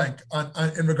in the blank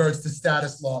in regards to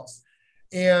status laws.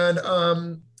 And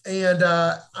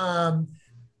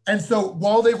so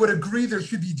while they would agree there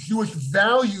should be Jewish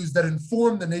values that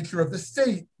inform the nature of the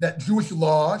state, that Jewish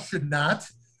law should not,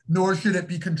 nor should it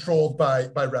be controlled by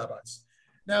rabbis.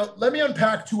 Now, let me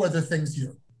unpack 2 other things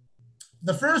here.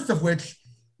 The first of which,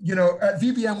 at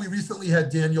VBM, we recently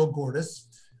had Daniel Gordis.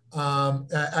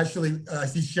 Actually, I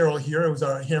see Cheryl here. It was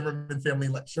our Hammerman family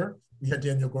lecture. We had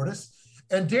Daniel Gordis.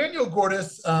 And Daniel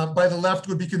Gordis, by the left,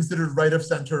 would be considered right of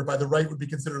center. By the right would be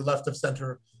considered left of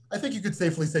center. I think you could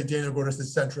safely say Daniel Gordis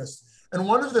is centrist. And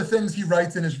one of the things he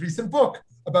writes in his recent book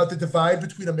about the divide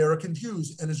between American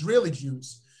Jews and Israeli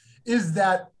Jews is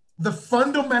that the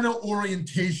fundamental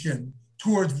orientation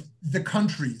towards the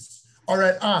countries are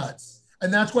at odds.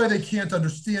 And that's why they can't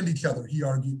understand each other, he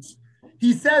argues.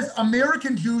 He says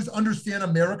American Jews understand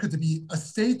America to be a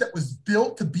state that was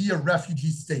built to be a refugee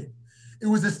state. It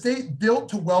was a state built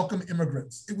to welcome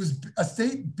immigrants. It was a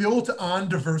state built on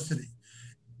diversity.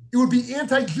 It would be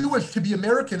anti-Jewish to be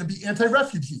American and be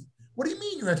anti-refugee. What do you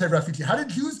mean you're anti-refugee? How did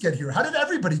Jews get here? How did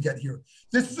everybody get here?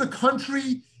 This is a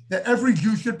country that every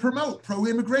Jew should promote,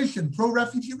 pro-immigration,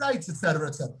 pro-refugee rights, et cetera,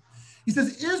 et cetera. He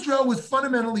says Israel was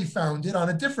fundamentally founded on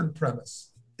a different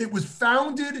premise. It was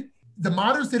founded, the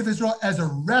modern state of Israel, as a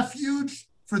refuge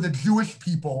for the Jewish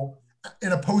people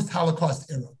in a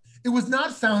post-Holocaust era. It was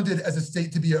not founded as a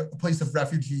state to be a place of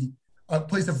refuge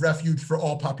for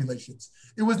all populations.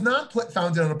 It was not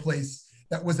founded on a place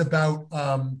that was about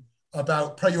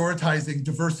prioritizing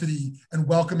diversity and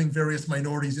welcoming various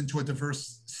minorities into a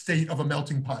diverse state of a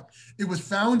melting pot. It was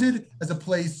founded as a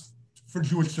place for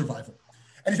Jewish survival.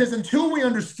 And he says, until we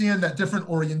understand that different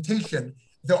orientation,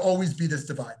 there'll always be this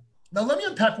divide. Now, let me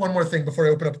unpack one more thing before I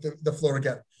open up the floor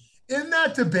again. In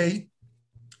that debate,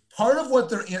 part of what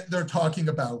they're talking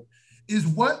about is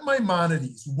what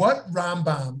Maimonides, what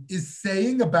Rambam is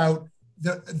saying about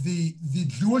the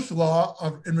Jewish law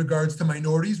in regards to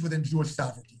minorities within Jewish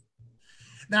sovereignty.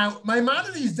 Now,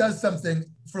 Maimonides does something,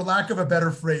 for lack of a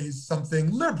better phrase,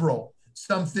 something liberal,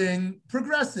 something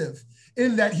progressive,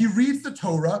 in that he reads the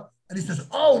Torah and he says,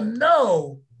 oh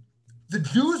no, the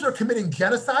Jews are committing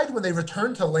genocide when they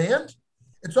return to land.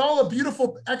 It's all a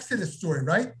beautiful Exodus story,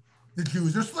 right? The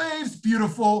Jews are slaves,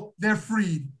 beautiful, they're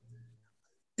freed.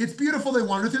 It's beautiful, they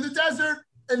wander through the desert,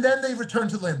 and then they return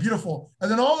to the land, beautiful. And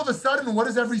then all of a sudden, what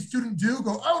does every student do?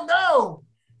 Go, oh no,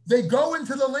 they go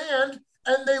into the land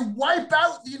and they wipe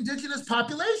out the indigenous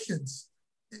populations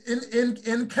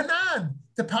in Canaan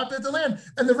to populate the land.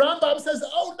 And the Rambam says,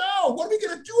 oh no, what are we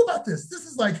gonna do about this? This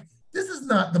is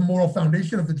not the moral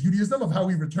foundation of the Judaism of how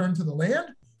we return to the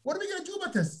land. What are we gonna do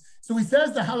about this? So he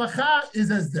says the halacha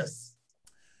is as this.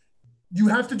 You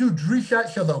have to do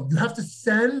drishat shalom. You have to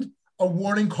send a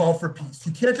warning call for peace.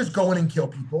 You can't just go in and kill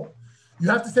people. You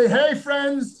have to say, hey,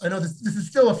 friends, I know this is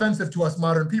still offensive to us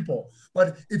modern people,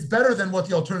 but it's better than what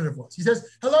the alternative was. He says,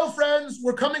 hello, friends,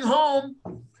 we're coming home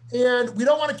and we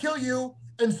don't want to kill you.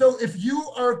 And so if you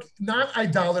are not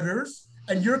idolaters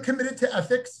and you're committed to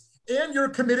ethics and you're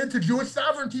committed to Jewish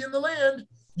sovereignty in the land,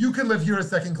 you can live here as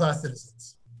second-class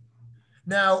citizens.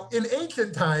 Now, in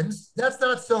ancient times, that's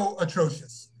not so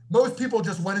atrocious. Most people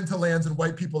just went into lands and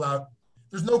wiped people out.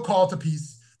 There's no call to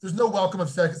peace. There's no welcome of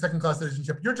second-class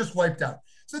citizenship. You're just wiped out.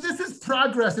 So this is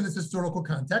progress in its historical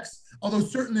context, although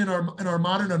certainly in our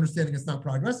modern understanding, it's not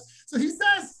progress. So he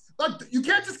says, look, you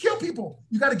can't just kill people.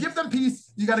 You got to give them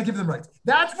peace. You got to give them rights.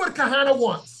 That's what Kahane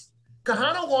wants.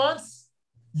 Kahane wants,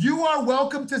 you are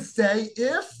welcome to stay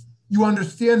if you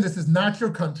understand this is not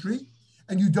your country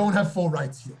and you don't have full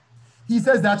rights here. He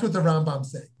says that's what the Rambam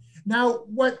say. Now,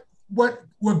 what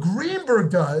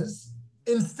Greenberg does,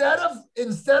 instead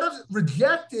of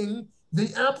rejecting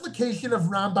the application of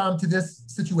Rambam to this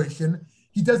situation,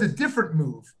 he does a different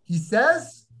move. He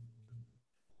says,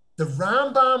 the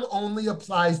Rambam only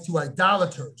applies to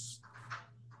idolaters.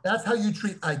 That's how you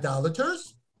treat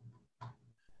idolaters.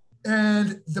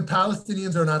 And the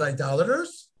Palestinians are not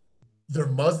idolaters. They're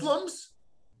Muslims.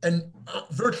 and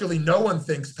virtually no one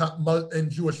thinks in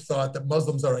Jewish thought that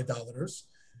Muslims are idolaters.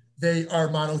 They are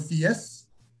monotheists.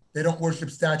 They don't worship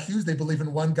statues. They believe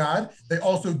in one God. They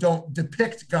also don't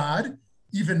depict God,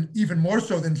 even more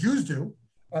so than Jews do.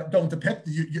 Don't depict.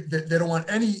 They don't want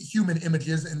any human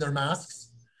images in their masks.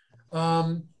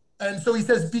 And so he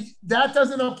says that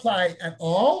doesn't apply at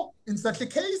all in such a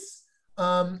case.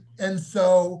 And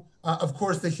so, of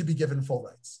course, they should be given full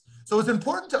rights. So it's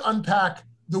important to unpack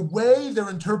the way they're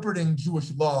interpreting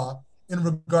Jewish law in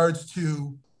regards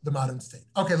to the modern state.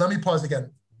 Okay, let me pause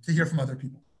again to hear from other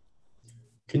people.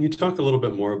 Can you talk a little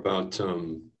bit more about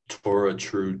Torah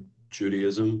true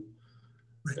Judaism?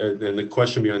 Right. And the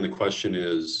question behind the question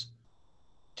is,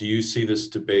 do you see this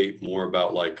debate more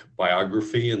about like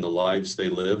biography and the lives they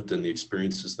lived and the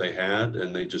experiences they had,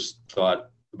 and they just thought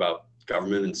about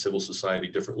government and civil society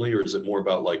differently? Or is it more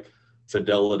about like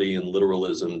fidelity and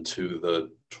literalism to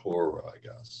the Torah, I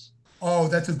guess? Oh,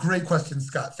 that's a great question,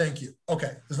 Scott. Thank you.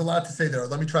 Okay, there's a lot to say there.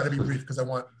 Let me try to be brief because I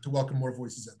want to welcome more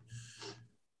voices in.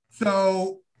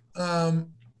 So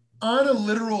on a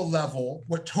literal level,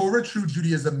 what Torah true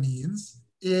Judaism means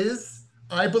is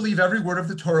I believe every word of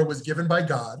the Torah was given by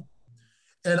God,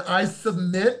 and I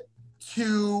submit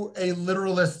to a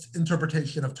literalist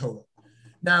interpretation of Torah.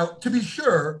 Now, to be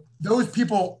sure, those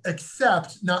people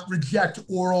accept, not reject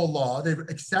oral law. They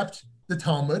accept the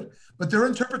Talmud, but their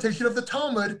interpretation of the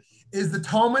Talmud is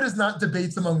not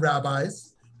debates among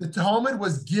rabbis. The Talmud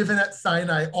was given at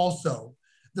Sinai also.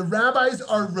 The rabbis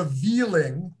are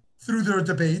revealing through their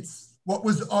debates what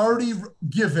was already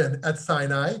given at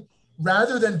Sinai,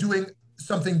 rather than doing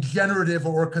something generative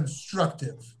or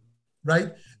constructive,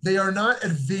 right? They are not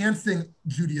advancing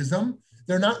Judaism.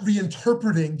 They're not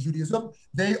reinterpreting Judaism.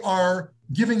 They are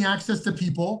giving access to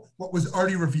people what was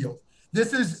already revealed.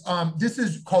 This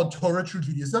is called Torah true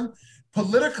Judaism.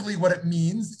 Politically, what it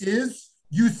means is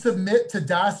you submit to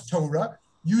Das Torah.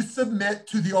 You submit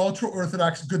to the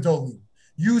ultra-Orthodox Gedolim.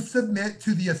 You submit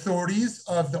to the authorities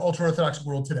of the ultra-Orthodox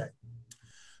world today.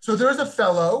 So there's a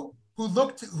fellow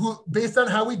who based on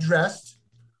how he dressed,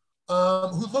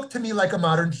 who looked to me like a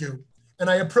modern Jew. And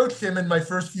I approached him in my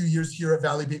first few years here at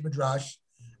Valley Beit Midrash.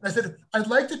 And I said, I'd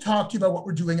like to talk to you about what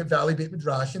we're doing at Valley Beit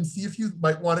Midrash and see if you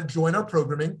might want to join our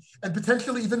programming and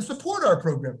potentially even support our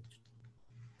programming.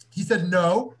 He said,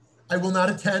 no, I will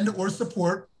not attend or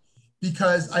support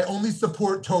because I only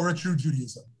support Torah true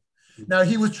Judaism. Now,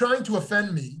 he was trying to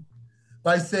offend me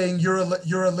by saying you're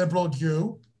a liberal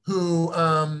Jew who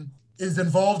is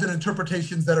involved in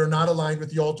interpretations that are not aligned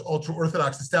with the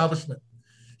ultra-Orthodox establishment.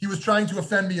 He was trying to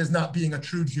offend me as not being a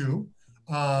true Jew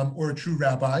or a true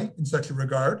rabbi in such a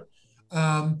regard.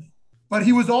 So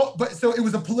it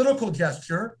was a political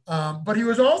gesture, but he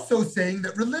was also saying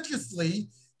that religiously,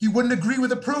 he wouldn't agree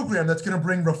with a program that's going to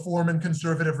bring reform and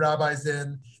conservative rabbis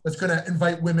in, that's going to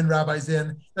invite women rabbis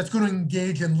in, that's going to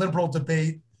engage in liberal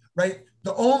debate, right?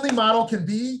 The only model can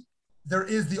be, there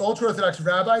is the ultra-Orthodox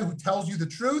rabbi who tells you the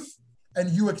truth, and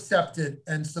you accept it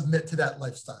and submit to that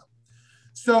lifestyle.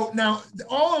 So now,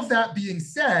 all of that being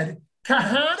said,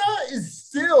 Kahane is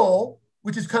still,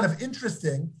 which is kind of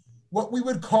interesting, what we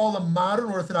would call a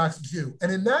modern Orthodox Jew.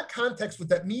 And in that context, what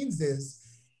that means is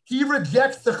he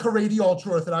rejects the Haredi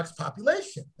ultra-Orthodox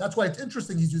population. That's why it's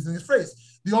interesting he's using this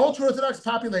phrase. The ultra-Orthodox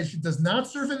population does not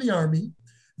serve in the army.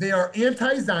 They are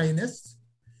anti-Zionist.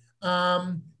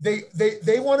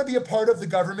 They want to be a part of the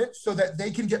government so that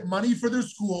they can get money for their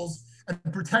schools and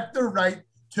protect their right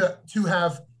to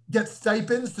get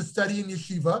stipends to study in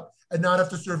yeshiva and not have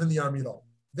to serve in the army at all.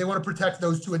 They want to protect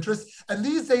those two interests. And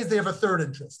these days they have a third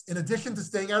interest. In addition to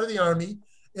staying out of the army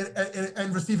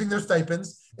and receiving their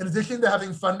stipends, in addition to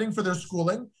having funding for their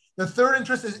schooling, the third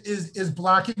interest is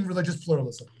blocking religious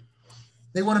pluralism.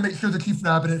 They want to make sure the chief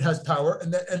rabbinate has power,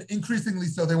 and increasingly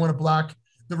so they want to block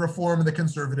the reform and the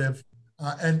conservative,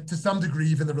 and to some degree,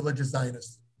 even the religious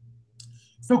Zionist.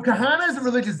 So Kahane is a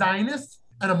religious Zionist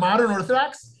and a modern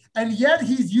Orthodox, and yet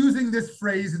he's using this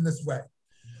phrase in this way.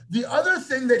 The other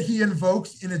thing that he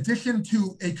invokes, in addition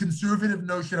to a conservative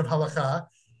notion of halakha,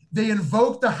 they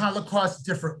invoke the Holocaust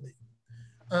differently.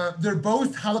 They're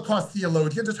both Holocaust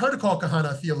theologians. It's hard to call Kahane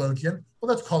a theologian.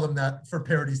 Well, let's call him that for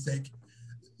parity's sake.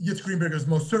 Yitz Greenberg is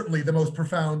most certainly the most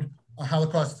profound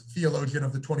Holocaust theologian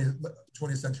of the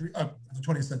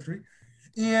 20th century.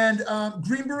 And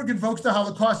Greenberg invokes the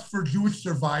Holocaust for Jewish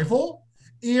survival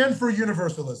and for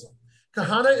universalism.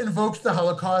 Kahane invokes the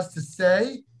Holocaust to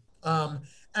say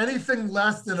anything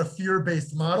less than a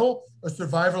fear-based model, a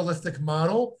survivalistic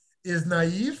model, is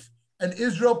naive, and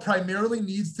Israel primarily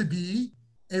needs to be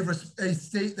a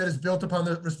state that is built upon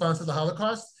the response to the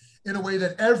Holocaust. in a way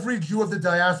that every Jew of the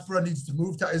diaspora needs to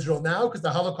move to Israel now because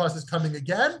the Holocaust is coming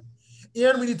again.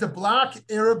 And we need to block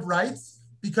Arab rights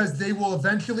because they will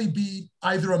eventually be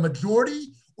either a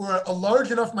majority or a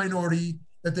large enough minority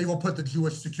that they will put the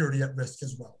Jewish security at risk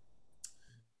as well.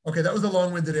 Okay, that was a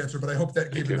long-winded answer, but I hope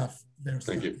that gave enough there.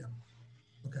 Thank you. Yeah.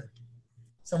 Okay,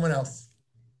 someone else.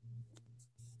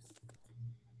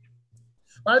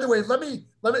 By the way, let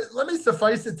me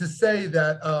suffice it to say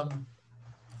that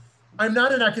I'm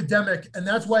not an academic, and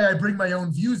that's why I bring my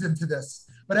own views into this.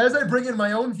 But as I bring in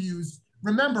my own views,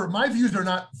 remember, my views are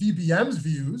not VBM's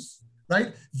views,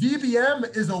 right?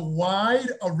 VBM is a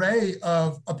wide array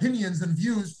of opinions and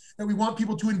views that we want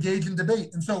people to engage in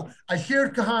debate. And so I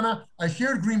shared Kahane, I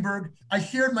shared Greenberg, I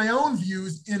shared my own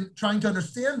views in trying to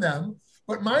understand them,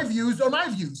 but my views are my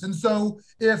views. And so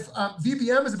if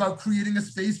VBM is about creating a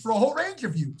space for a whole range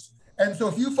of views. And so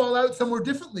if you fall out somewhere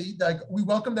differently, like we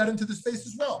welcome that into the space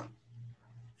as well.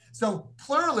 So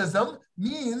pluralism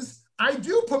means I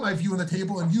do put my view on the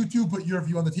table and you two put your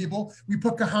view on the table. We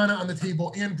put Kahane on the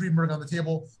table and Greenberg on the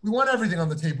table. We want everything on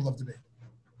the table of debate.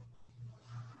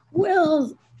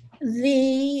 Will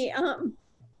the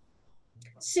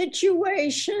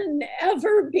situation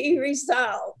ever be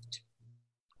resolved?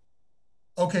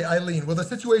 Okay, Eileen, will the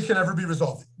situation ever be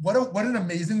resolved? What an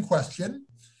amazing question.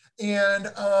 And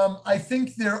I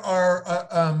think there are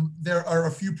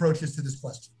a few approaches to this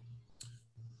question.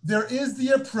 There is the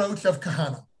approach of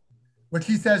Kahane, which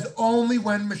he says only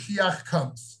when Mashiach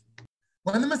comes,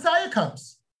 when the Messiah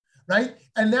comes, right?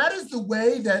 And that is the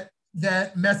way that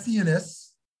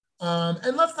Messianists,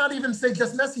 and let's not even say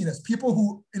just Messianists, people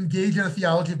who engage in a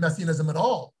theology of Messianism at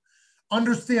all,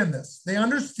 understand this. They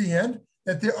understand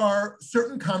that there are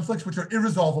certain conflicts which are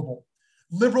irresolvable.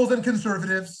 Liberals and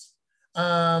conservatives,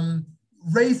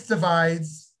 race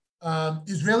divides,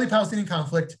 Israeli-Palestinian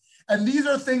conflict, and these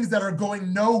are things that are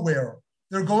going nowhere.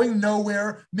 They're going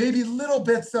nowhere, maybe little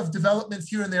bits of developments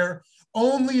here and there,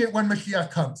 only when Mashiach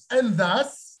comes. And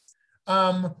thus,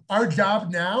 our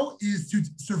job now is to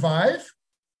survive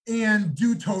and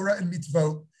do Torah and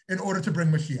mitzvot in order to bring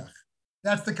Mashiach.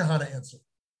 That's the Kahane answer.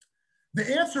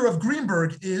 The answer of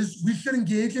Greenberg is we should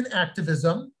engage in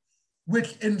activism,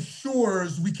 which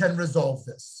ensures we can resolve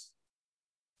this.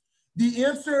 The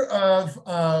answer of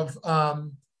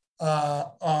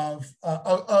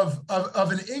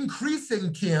an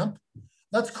increasing camp,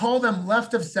 let's call them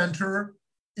left of center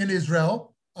in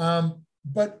Israel,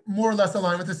 but more or less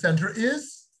aligned with the center,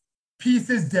 is peace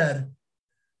is dead.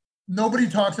 Nobody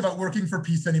talks about working for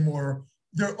peace anymore.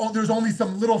 There's only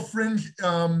some little fringe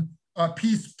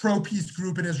pro-peace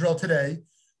group in Israel today.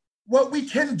 What we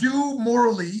can do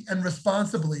morally and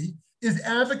responsibly is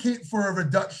advocate for a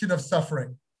reduction of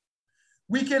suffering.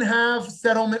 We can have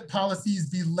settlement policies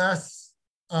be less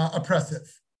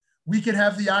oppressive. We can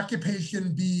have the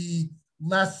occupation be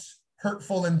less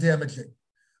hurtful and damaging.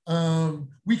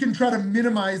 We can try to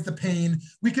minimize the pain.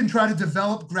 We can try to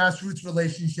develop grassroots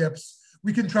relationships.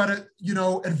 We can try to,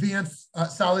 advance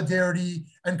solidarity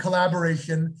and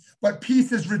collaboration, but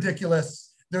peace is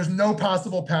ridiculous. There's no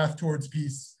possible path towards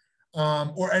peace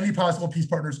or any possible peace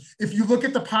partners. If you look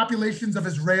at the populations of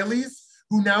Israelis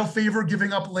who now favor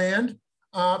giving up land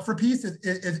for peace,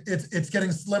 it's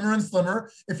getting slimmer and slimmer.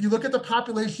 If you look at the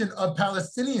population of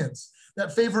Palestinians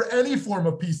that favor any form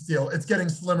of peace deal, it's getting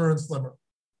slimmer and slimmer.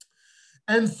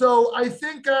 And so I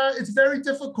think it's very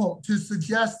difficult to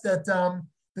suggest that,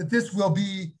 that this will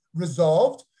be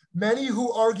resolved. Many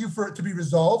who argue for it to be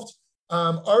resolved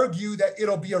argue that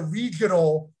it'll be a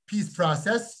regional peace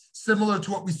process, similar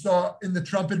to what we saw in the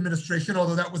Trump administration,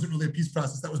 although that wasn't really a peace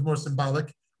process, that was more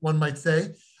symbolic, one might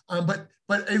say. But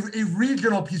a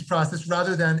regional peace process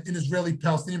rather than an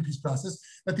Israeli-Palestinian peace process,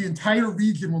 that the entire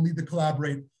region will need to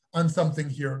collaborate on something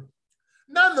here.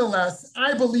 Nonetheless,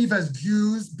 I believe as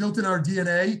Jews, built in our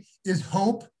DNA is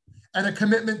hope and a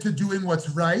commitment to doing what's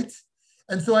right.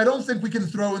 And so I don't think we can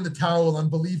throw in the towel on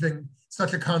believing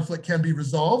such a conflict can be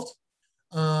resolved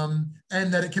and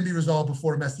that it can be resolved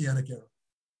before Messianic era.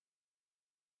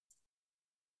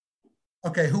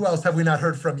 Okay, who else have we not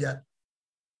heard from yet?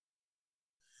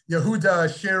 Yehuda,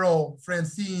 Cheryl,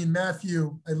 Francine,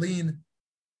 Matthew, Eileen.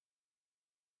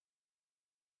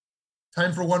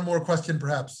 Time for one more question,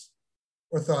 perhaps,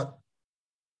 or thought.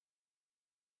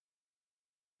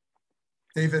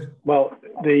 David? Well,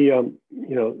 the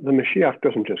Mashiach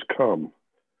doesn't just come.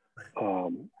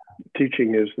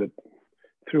 Teaching is that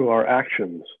through our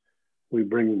actions, we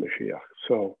bring the Mashiach.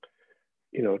 So,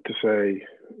 to say,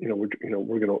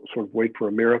 we're going to sort of wait for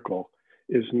a miracle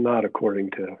is not according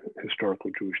to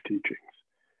historical Jewish teachings.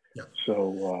 Yeah.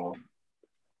 So,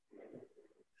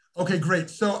 Okay, great.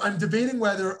 So I'm debating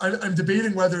whether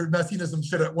messianism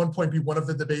should at one point be one of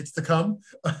the debates to come,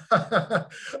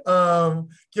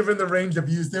 given the range of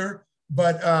views there.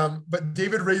 But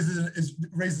David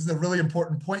raises a really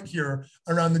important point here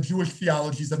around the Jewish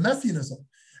theologies of messianism.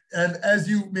 And as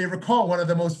you may recall, one of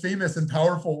the most famous and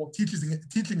powerful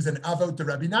teachings in Avot de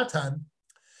Rabbi Natan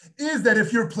is that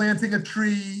if you're planting a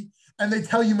tree and they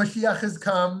tell you Mashiach has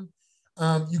come,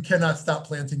 you cannot stop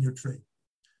planting your tree.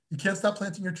 You can't stop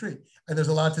planting your tree. And there's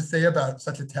a lot to say about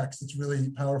such a text. It's really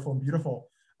powerful and beautiful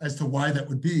as to why that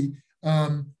would be.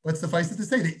 But suffice it to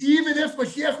say that even if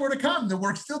Mashiach were to come, the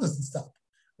work still doesn't stop,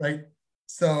 right?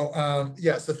 So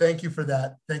so thank you for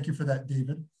that. Thank you for that,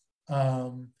 David.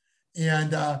 And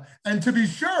to be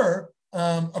sure,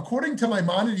 according to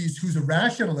Maimonides, who's a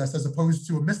rationalist as opposed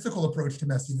to a mystical approach to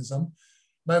messianism,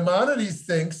 Maimonides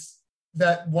thinks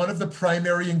that one of the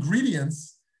primary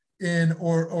ingredients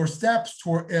or steps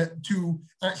to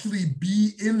actually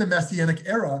be in the Messianic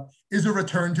era is a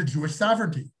return to Jewish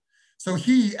sovereignty. So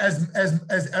he, as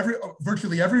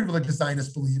virtually every religious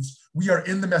Zionist believes, we are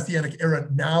in the Messianic era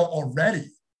now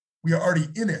already. We are already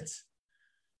in it.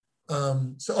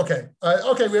 We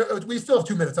still have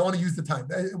 2 minutes. I want to use the time.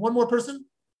 One more person?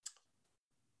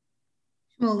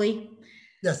 Shmuley.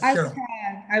 Yes, Cheryl.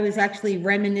 I was actually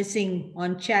reminiscing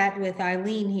on chat with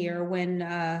Eileen here when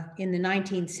in the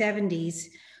 1970s,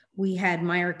 we had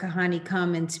Meir Kahane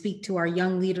come and speak to our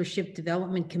Young Leadership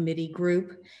Development Committee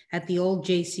group at the old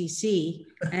JCC,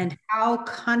 and how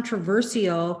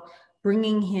controversial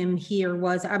bringing him here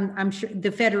was. I'm sure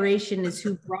the Federation is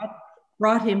who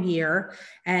brought him here.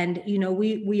 And,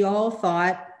 we all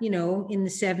thought, in the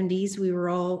 70s, we were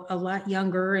all a lot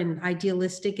younger and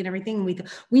idealistic and everything. And we thought,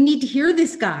 we need to hear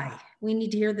this guy. We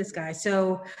need to hear this guy.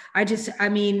 So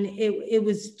it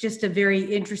was just a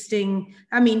very interesting,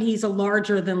 he was a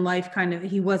larger than life kind of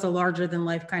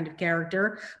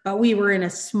character, but we were in a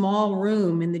small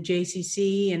room in the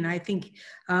JCC. And I think,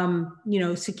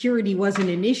 security wasn't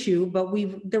an issue, but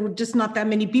there were just not that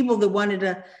many people that wanted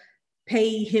to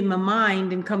pay him a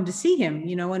mind and come to see him,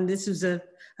 and this was a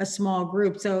small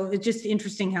group. So it's just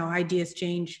interesting how ideas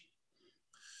change.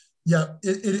 Yeah,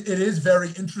 it is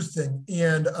very interesting.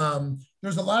 And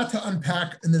there's a lot to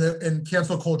unpack in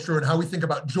cancel culture and how we think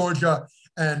about Georgia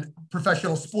and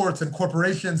professional sports and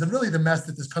corporations and really the mess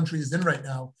that this country is in right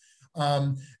now.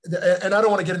 And I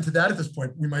don't want to get into that at this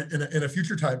point. We might in a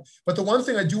future time. But the one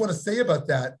thing I do want to say about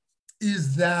that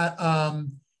is that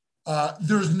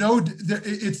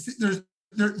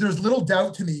there's little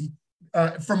doubt to me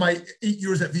from my 8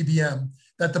 years at VBM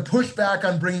that the pushback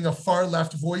on bringing a far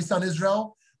left voice on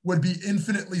Israel would be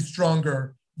infinitely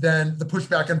stronger than the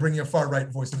pushback on bringing a far right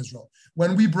voice in Israel.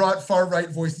 When we brought far right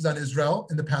voices on Israel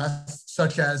in the past,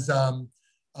 such as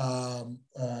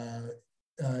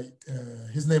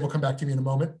his name will come back to me in a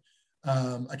moment.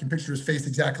 I can picture his face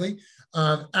exactly.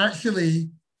 There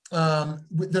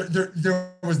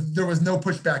was no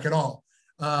pushback at all.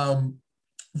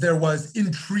 There was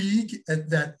intrigue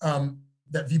that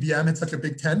VBM had such a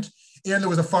big tent, and there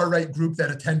was a far right group that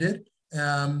attended.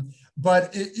 But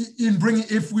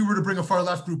if we were to bring a far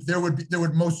left group, there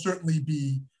would most certainly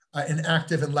be an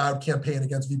active and loud campaign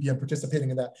against VBM participating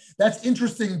in that. That's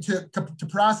interesting to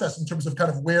process in terms of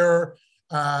kind of where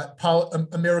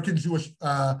American Jewish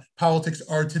politics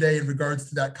are today in regards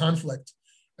to that conflict.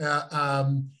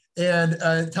 And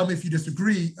tell me if you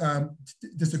disagree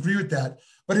with that.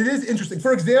 But it is interesting.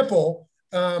 For example,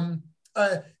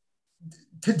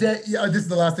 today, this is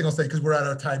the last thing I'll say because we're out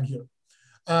of time here.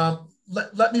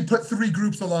 Let me put 3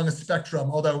 groups along a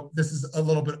spectrum, although this is a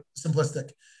little bit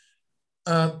simplistic.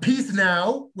 Peace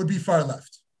Now would be far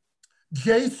left.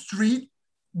 J Street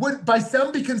would by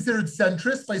some be considered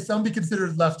centrist, by some be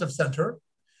considered left of center.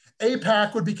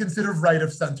 AIPAC would be considered right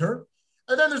of center.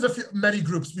 And then there's many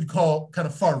groups we'd call kind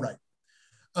of far right.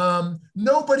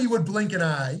 Nobody would blink an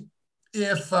eye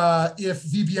if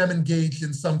VBM engaged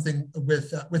in something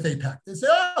with AIPAC. They say,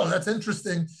 oh, that's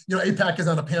interesting. AIPAC is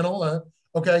on a panel.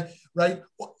 Okay, right?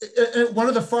 And one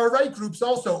of the far right groups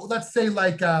also, let's say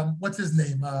like, what's his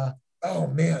name? Oh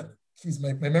man, geez,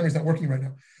 my memory's not working right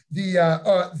now. The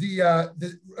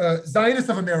Zionists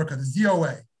of America, the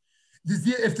ZOA.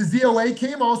 If the ZOA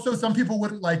came also, some people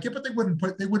wouldn't like it, but they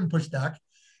wouldn't push back.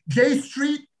 J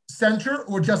Street, center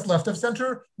or just left of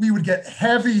center, we would get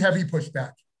heavy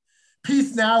pushback.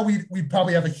 Peace Now, we'd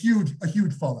probably have a huge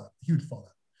fallout.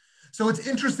 So it's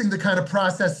interesting to kind of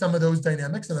process some of those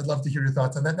dynamics, and I'd love to hear your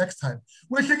thoughts on that next time.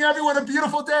 Wishing everyone a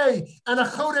beautiful day and a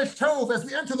Chodesh Tov as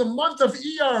we enter the month of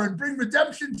Iyar and bring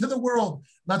redemption to the world.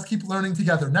 Let's keep learning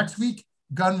together. Next week,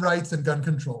 gun rights and gun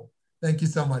control. Thank you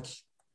so much.